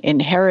main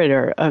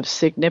inheritor of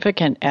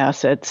significant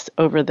assets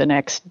over the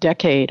next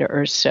decade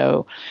or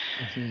so,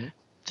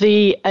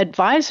 the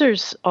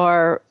advisors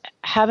are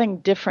having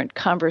different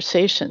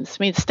conversations.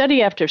 I mean,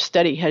 study after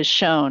study has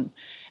shown,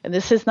 and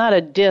this is not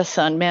a diss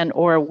on men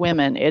or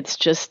women, it's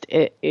just,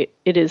 it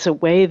is a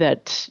way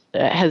that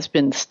has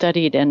been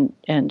studied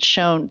and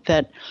shown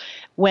that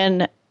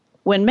when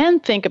men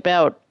think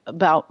about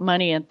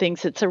money and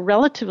things, it's a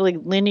relatively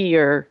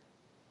linear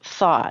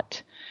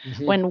thought.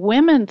 When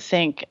women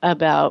think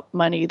about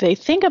money, they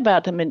think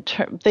about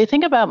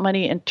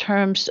money in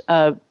terms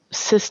of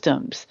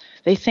systems.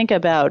 They think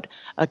about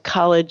a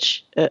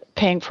college,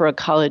 paying for a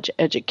college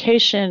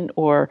education,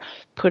 or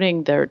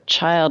putting their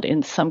child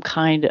in some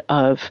kind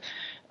of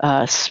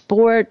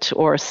sport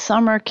or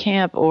summer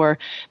camp, or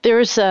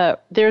there's a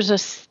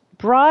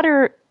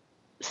broader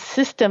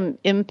system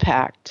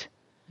impact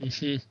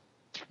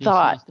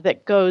thought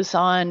that goes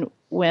on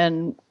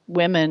when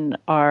women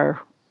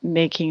are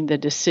making the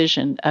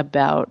decision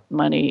about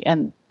money,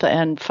 and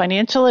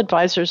financial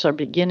advisors are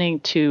beginning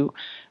to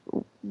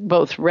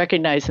both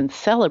recognize and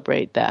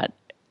celebrate that.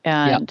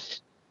 And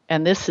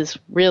this is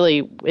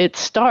really, it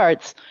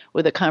starts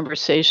with a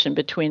conversation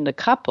between the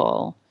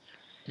couple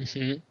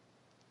and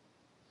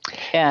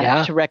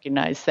to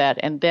recognize that,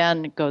 and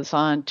then goes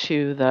on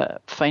to the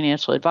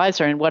financial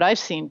advisor. And what I've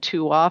seen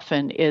too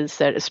often is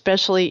that,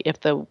 especially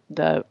if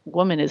the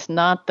woman is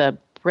not the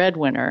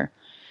breadwinner,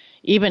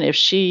 even if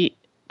she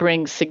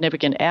brings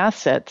significant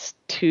assets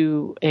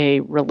to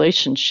a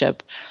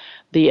relationship,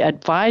 the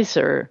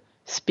advisor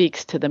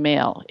speaks to the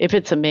male, if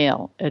it's a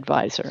male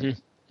advisor,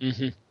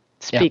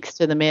 speaks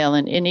to the male,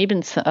 and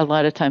even a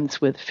lot of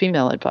times with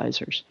female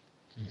advisors.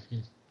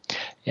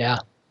 Yeah.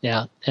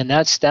 And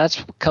that's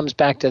comes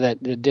back to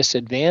the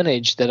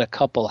disadvantage that a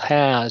couple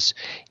has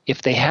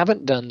if they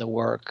haven't done the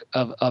work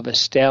of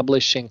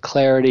establishing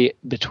clarity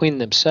between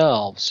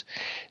themselves.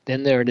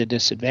 Then they're at a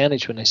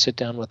disadvantage when they sit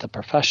down with a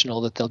professional,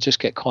 that they'll just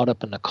get caught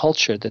up in the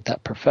culture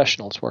that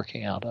professional's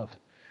working out of.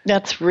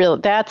 That's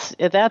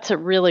a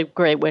really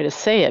great way to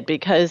say it,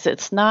 because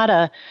it's not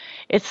a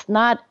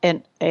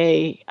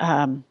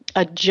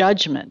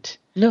judgment.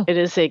 No. It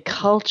is a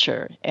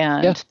culture,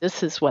 and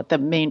this is what the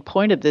main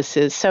point of this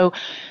is. So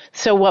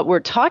what we're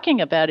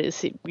talking about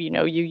is,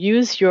 you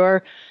use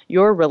your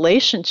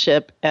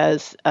relationship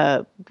as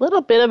a little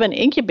bit of an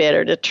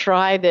incubator to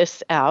try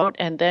this out,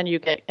 and then you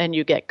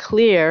get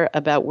clear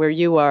about where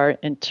you are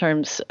in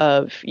terms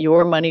of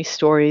your money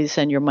stories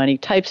and your money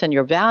types and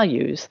your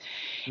values,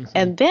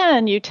 and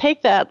then you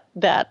take that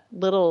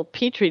little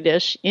petri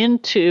dish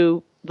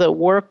into the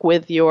work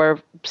with your,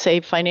 say,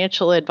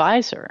 financial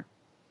advisor.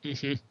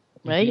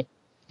 Right?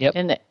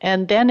 Yep.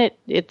 And then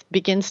it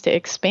begins to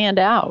expand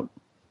out.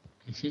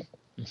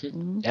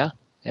 Yeah.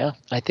 Yeah,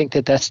 I think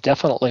that that's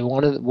definitely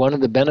one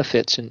of the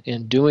benefits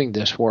in doing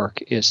this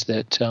work is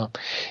that I'm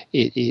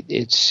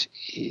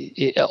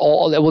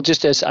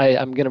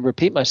going to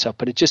repeat myself,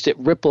 but it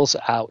ripples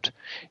out.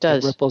 It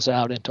does. It ripples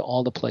out into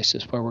all the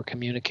places where we're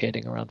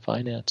communicating around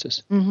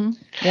finances. Mm-hmm.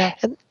 Yeah.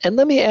 And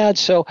let me add,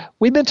 so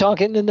we've been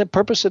talking, and the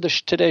purpose of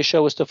today's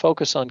show is to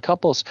focus on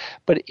couples,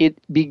 but it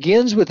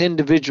begins with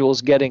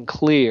individuals getting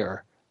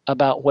clear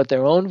about what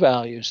their own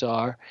values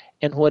are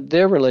and what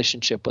their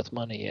relationship with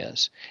money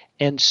is.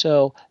 And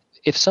so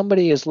if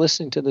somebody is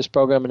listening to this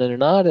program and they're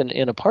not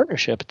in a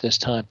partnership at this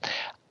time,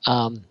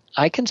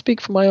 I can speak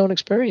from my own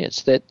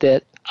experience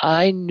that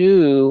I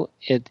knew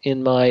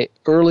in my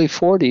early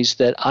 40s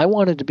that I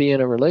wanted to be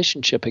in a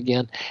relationship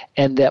again,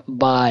 and that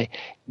by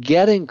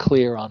getting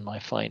clear on my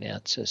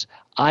finances,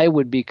 I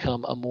would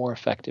become a more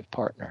effective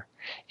partner.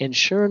 And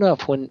sure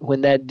enough, when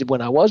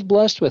I was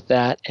blessed with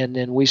that, and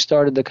then we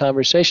started the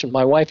conversation,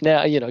 my wife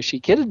now, she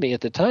kidded me at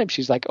the time.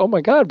 She's like, "Oh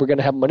my God, we're going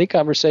to have money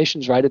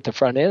conversations right at the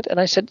front end." And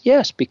I said,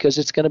 "Yes, because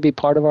it's going to be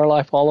part of our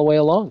life all the way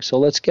along. So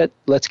let's get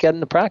in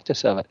the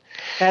practice of it."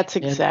 That's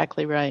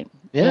exactly right.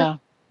 Yeah.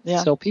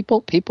 Yeah. So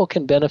people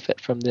can benefit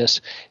from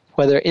this,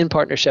 whether in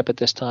partnership at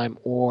this time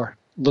or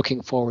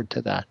looking forward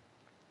to that.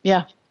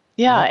 Yeah.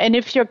 Yeah, and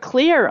if you're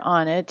clear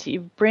on it,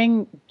 you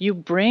bring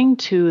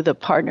to the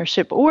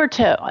partnership or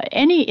to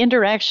any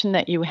interaction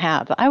that you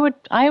have.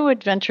 I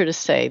would venture to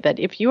say that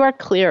if you are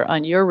clear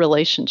on your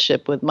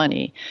relationship with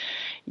money,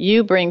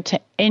 you bring to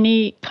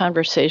any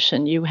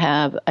conversation you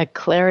have a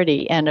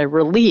clarity and a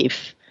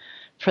relief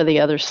for the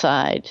other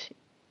side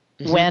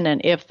when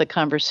and if the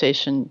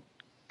conversation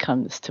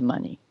comes to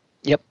money.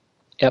 Yep.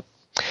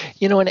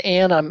 And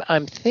Ann,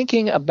 I'm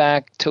thinking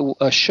back to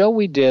a show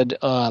we did.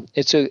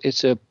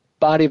 It's a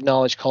body of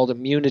knowledge called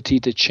Immunity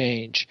to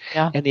Change.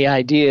 Yeah. And the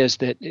idea is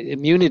that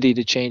immunity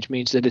to change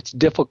means that it's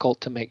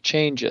difficult to make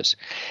changes.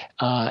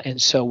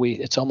 And so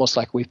it's almost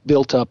like we've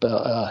built up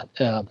a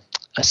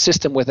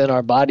system within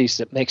our bodies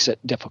that makes it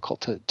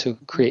difficult to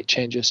create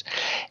changes.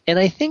 And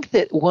I think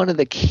that one of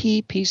the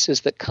key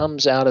pieces that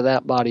comes out of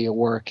that body of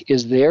work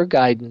is their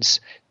guidance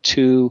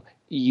to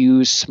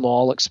use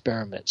small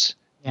experiments.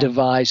 Yeah.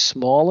 Devise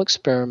small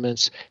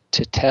experiments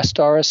to test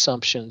our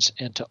assumptions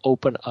and to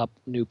open up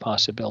new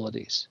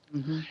possibilities.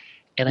 Mm-hmm.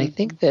 And I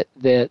think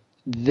that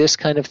this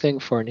kind of thing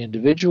for an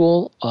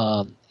individual,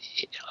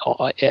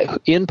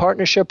 in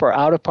partnership or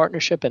out of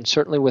partnership, and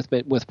certainly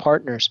with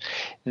partners,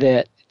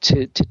 that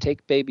to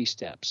take baby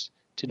steps,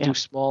 to do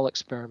small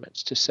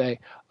experiments, to say,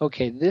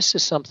 okay, this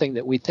is something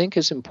that we think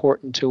is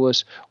important to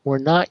us. We're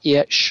not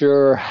yet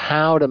sure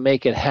how to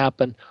make it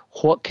happen.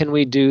 What can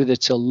we do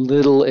that's a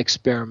little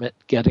experiment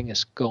getting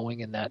us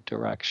going in that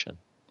direction?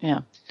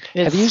 Yeah.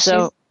 Have you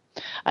seen?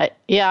 I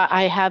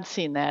have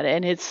seen that.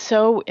 And it's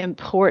so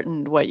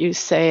important what you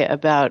say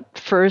about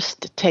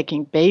first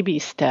taking baby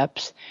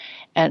steps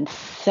and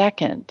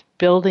second,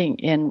 building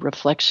in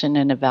reflection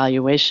and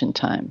evaluation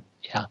time.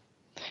 Yeah.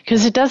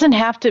 Because it doesn't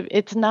have to,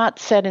 it's not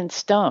set in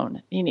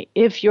stone.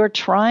 If you're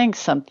trying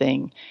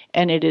something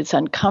and it is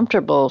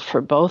uncomfortable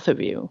for both of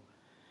you,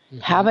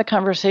 have a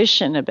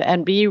conversation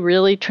and be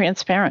really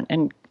transparent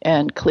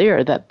and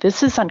clear that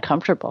this is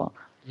uncomfortable.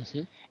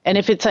 Mm-hmm. And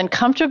if it's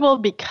uncomfortable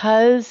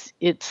because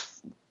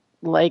it's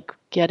like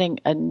getting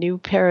a new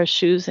pair of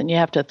shoes and you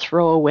have to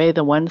throw away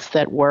the ones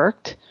that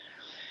worked,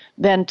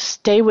 then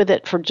stay with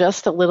it for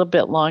just a little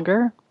bit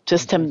longer,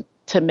 just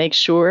to make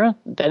sure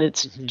that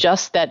it's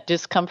just that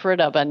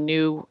discomfort of a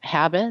new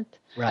habit.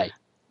 Right.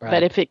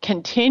 But if it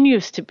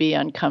continues to be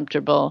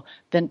uncomfortable,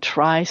 then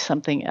try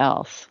something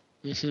else.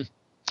 Mm-hmm.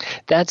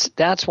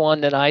 That's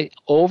one that I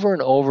over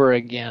and over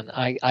again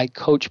I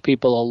coach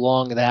people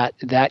along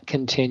that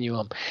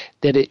continuum,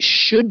 that it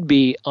should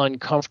be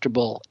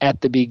uncomfortable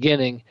at the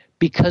beginning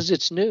because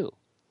it's new.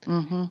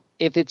 Mm-hmm.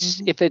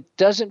 If it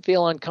doesn't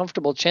feel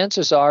uncomfortable,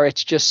 chances are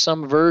it's just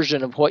some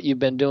version of what you've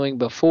been doing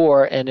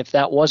before, and if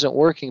that wasn't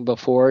working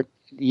before,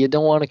 you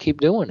don't want to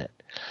keep doing it.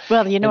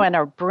 Well, and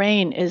our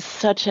brain is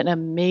such an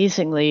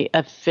amazingly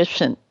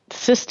efficient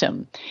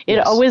system. It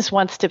always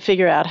wants to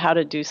figure out how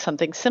to do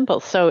something simple.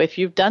 So if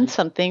you've done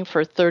something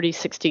for 30,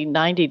 60,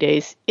 90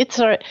 days,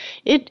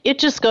 it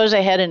just goes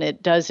ahead and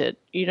it does it.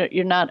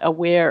 You're not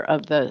aware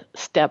of the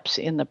steps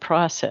in the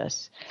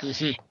process.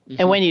 Mm-hmm. Mm-hmm.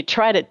 And when you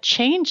try to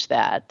change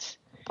that,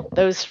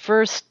 those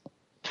first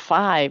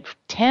 5,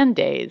 10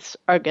 days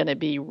are going to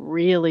be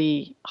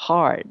really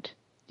hard.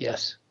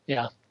 Yes.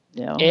 Yeah.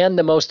 And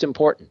the most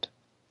important.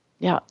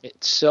 Yeah.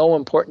 It's so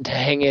important to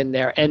hang in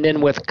there. And then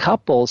with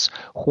couples,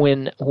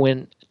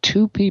 when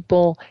two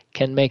people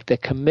can make the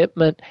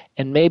commitment,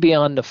 and maybe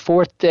on the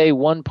 4th day,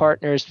 one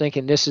partner is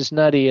thinking, this is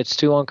nutty, it's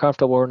too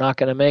uncomfortable, we're not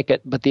going to make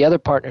it. But the other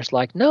partner's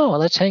like, no,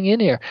 let's hang in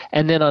here.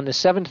 And then on the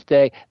 7th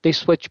day, they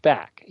switch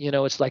back.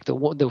 It's like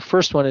the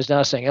first one is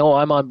now saying, oh,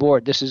 I'm on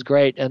board, this is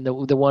great. And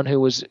the one who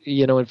was,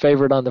 in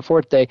favor on the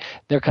 4th day,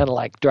 they're kind of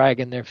like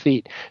dragging their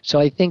feet. So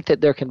I think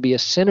that there can be a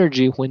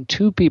synergy when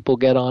two people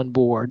get on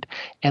board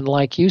and,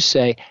 like you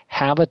say,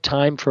 have a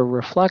time for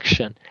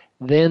reflection.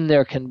 Then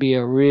there can be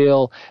a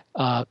real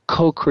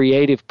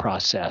co-creative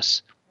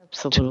process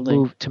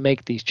Absolutely. to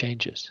make these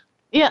changes.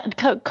 Yeah,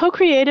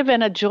 co-creative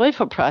and a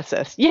joyful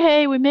process.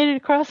 Yay, we made it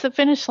across the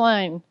finish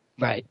line.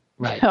 Right.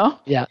 You know?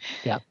 Yeah.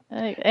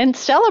 And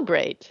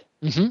celebrate.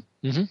 Really?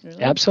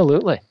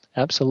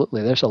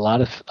 Absolutely. There's a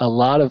lot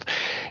of,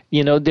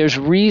 there's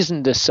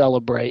reason to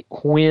celebrate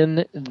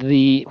when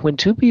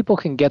two people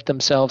can get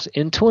themselves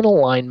into an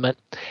alignment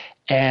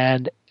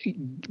and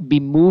be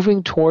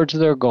moving towards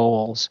their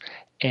goals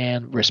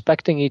and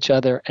respecting each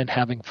other and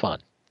having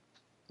fun.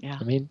 Yeah.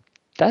 I mean,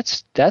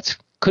 that's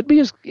could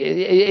be,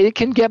 it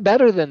can get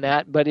better than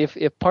that, but if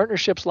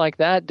partnerships like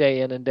that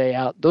day in and day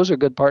out, those are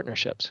good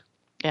partnerships.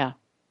 Yeah.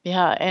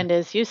 And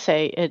as you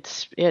say,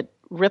 it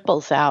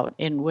ripples out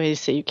in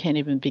ways that you can't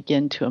even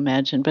begin to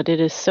imagine, but it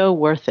is so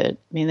worth it.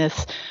 I mean,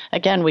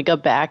 again, we go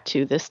back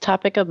to this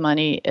topic of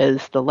money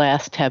is the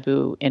last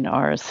taboo in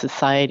our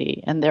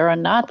society, and there are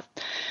not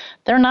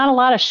a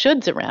lot of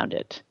shoulds around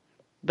it,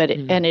 but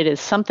and it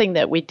is something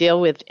that we deal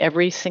with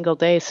every single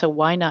day. So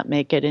why not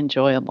make it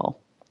enjoyable?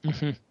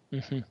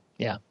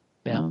 Yeah.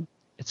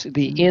 It's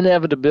the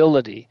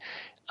inevitability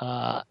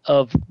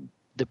of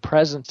the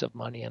presence of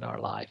money in our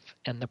life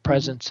and the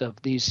presence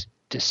of these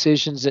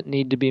decisions that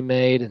need to be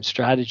made and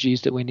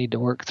strategies that we need to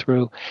work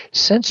through.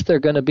 Since they're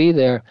going to be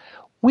there,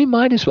 we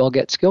might as well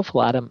get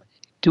skillful at them,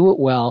 do it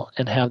well,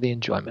 and have the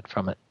enjoyment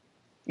from it.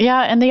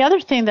 Yeah, and the other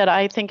thing that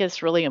I think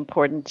is really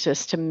important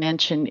just to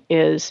mention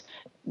is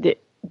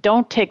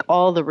don't take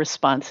all the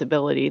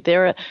responsibility.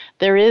 There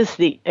is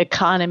the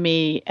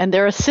economy, and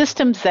there are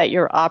systems that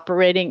you're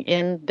operating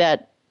in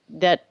that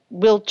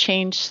will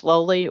change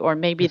slowly, or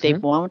maybe they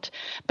won't.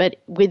 But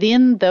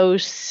within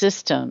those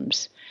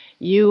systems,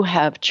 you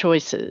have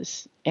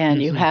choices,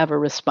 and you have a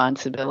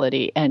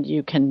responsibility, and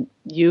you can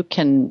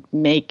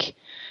make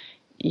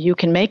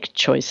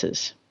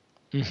choices.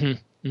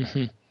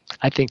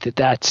 I think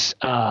that's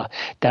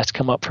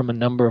come up from a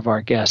number of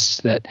our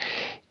guests that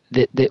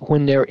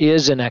when there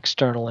is an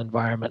external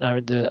environment,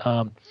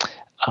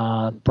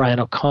 Brian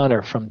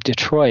O'Connor from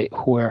Detroit,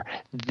 where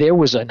there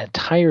was an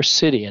entire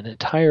city, an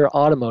entire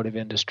automotive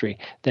industry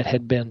that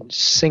had been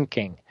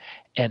sinking,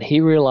 and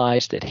he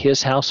realized that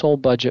his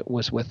household budget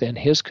was within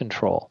his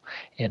control,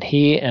 and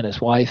he and his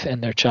wife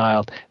and their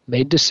child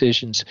made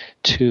decisions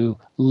to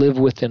live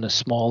within a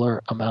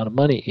smaller amount of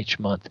money each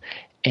month,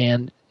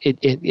 and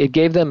it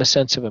gave them a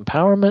sense of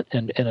empowerment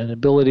and an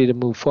ability to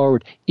move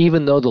forward,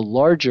 even though the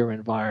larger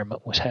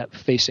environment was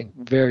facing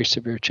very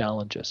severe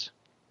challenges.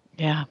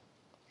 Yeah.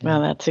 Well,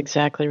 that's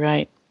exactly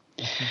right.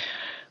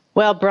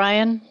 Well,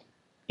 Brian,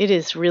 it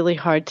is really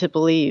hard to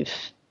believe,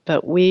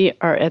 but we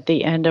are at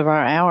the end of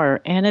our hour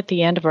and at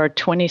the end of our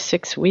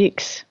 26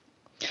 weeks.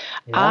 Yep.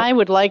 I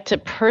would like to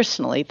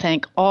personally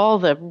thank all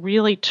the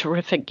really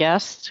terrific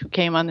guests who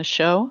came on the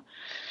show.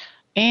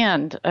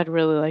 And I'd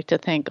really like to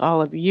thank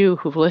all of you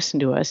who've listened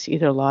to us,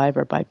 either live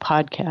or by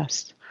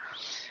podcast.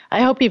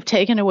 I hope you've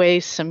taken away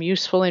some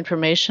useful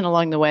information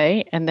along the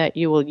way, and that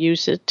you will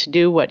use it to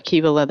do what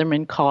Kiva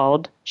Leatherman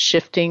called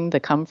shifting the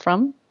come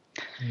from,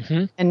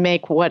 and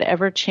make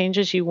whatever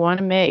changes you want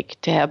to make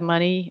to have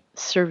money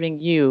serving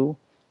you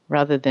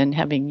rather than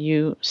having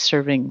you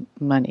serving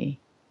money.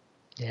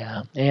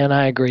 Yeah, and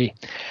I agree.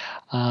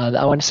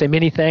 I want to say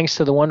many thanks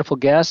to the wonderful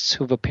guests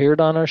who've appeared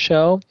on our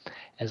show,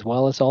 as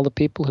well as all the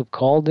people who've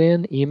called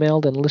in,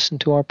 emailed, and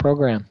listened to our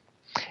program.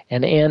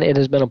 And Ann, it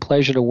has been a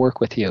pleasure to work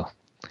with you.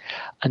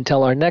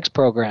 Until our next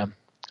program,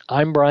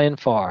 I'm Brian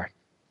Farr.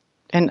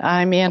 And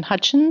I'm Ann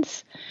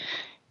Hutchins.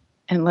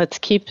 And let's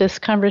keep this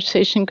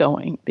conversation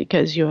going,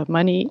 because you have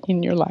money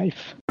in your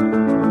life.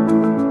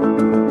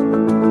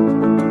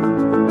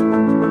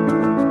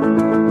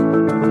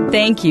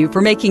 Thank you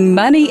for making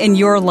money in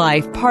your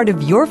life part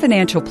of your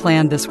financial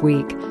plan this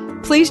week.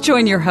 Please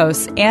join your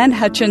hosts, Ann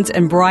Hutchins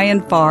and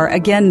Brian Farr,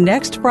 again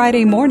next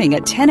Friday morning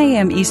at 10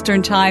 a.m.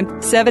 Eastern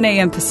Time, 7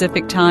 a.m.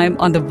 Pacific Time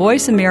on the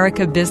Voice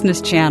America Business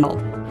Channel.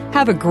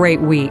 Have a great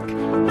week.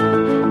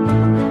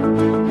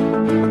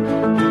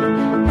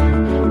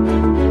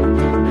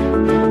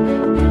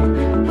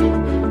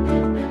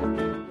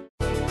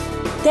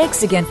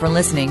 Thanks again for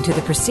listening to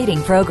the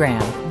preceding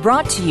program,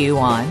 brought to you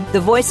on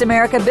the Voice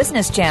America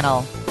Business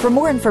Channel. For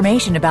more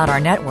information about our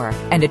network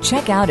and to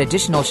check out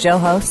additional show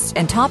hosts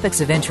and topics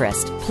of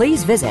interest,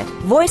 please visit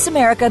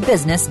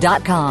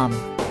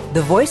voiceamericabusiness.com.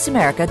 The Voice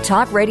America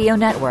Talk Radio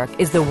Network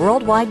is the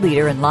worldwide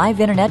leader in live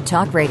Internet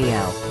talk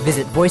radio.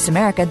 Visit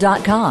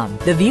voiceamerica.com.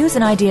 The views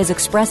and ideas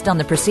expressed on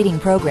the preceding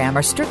program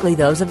are strictly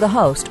those of the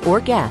host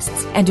or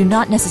guests and do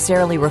not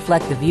necessarily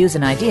reflect the views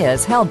and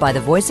ideas held by the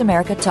Voice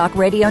America Talk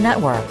Radio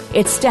Network,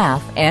 its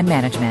staff, and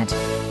management.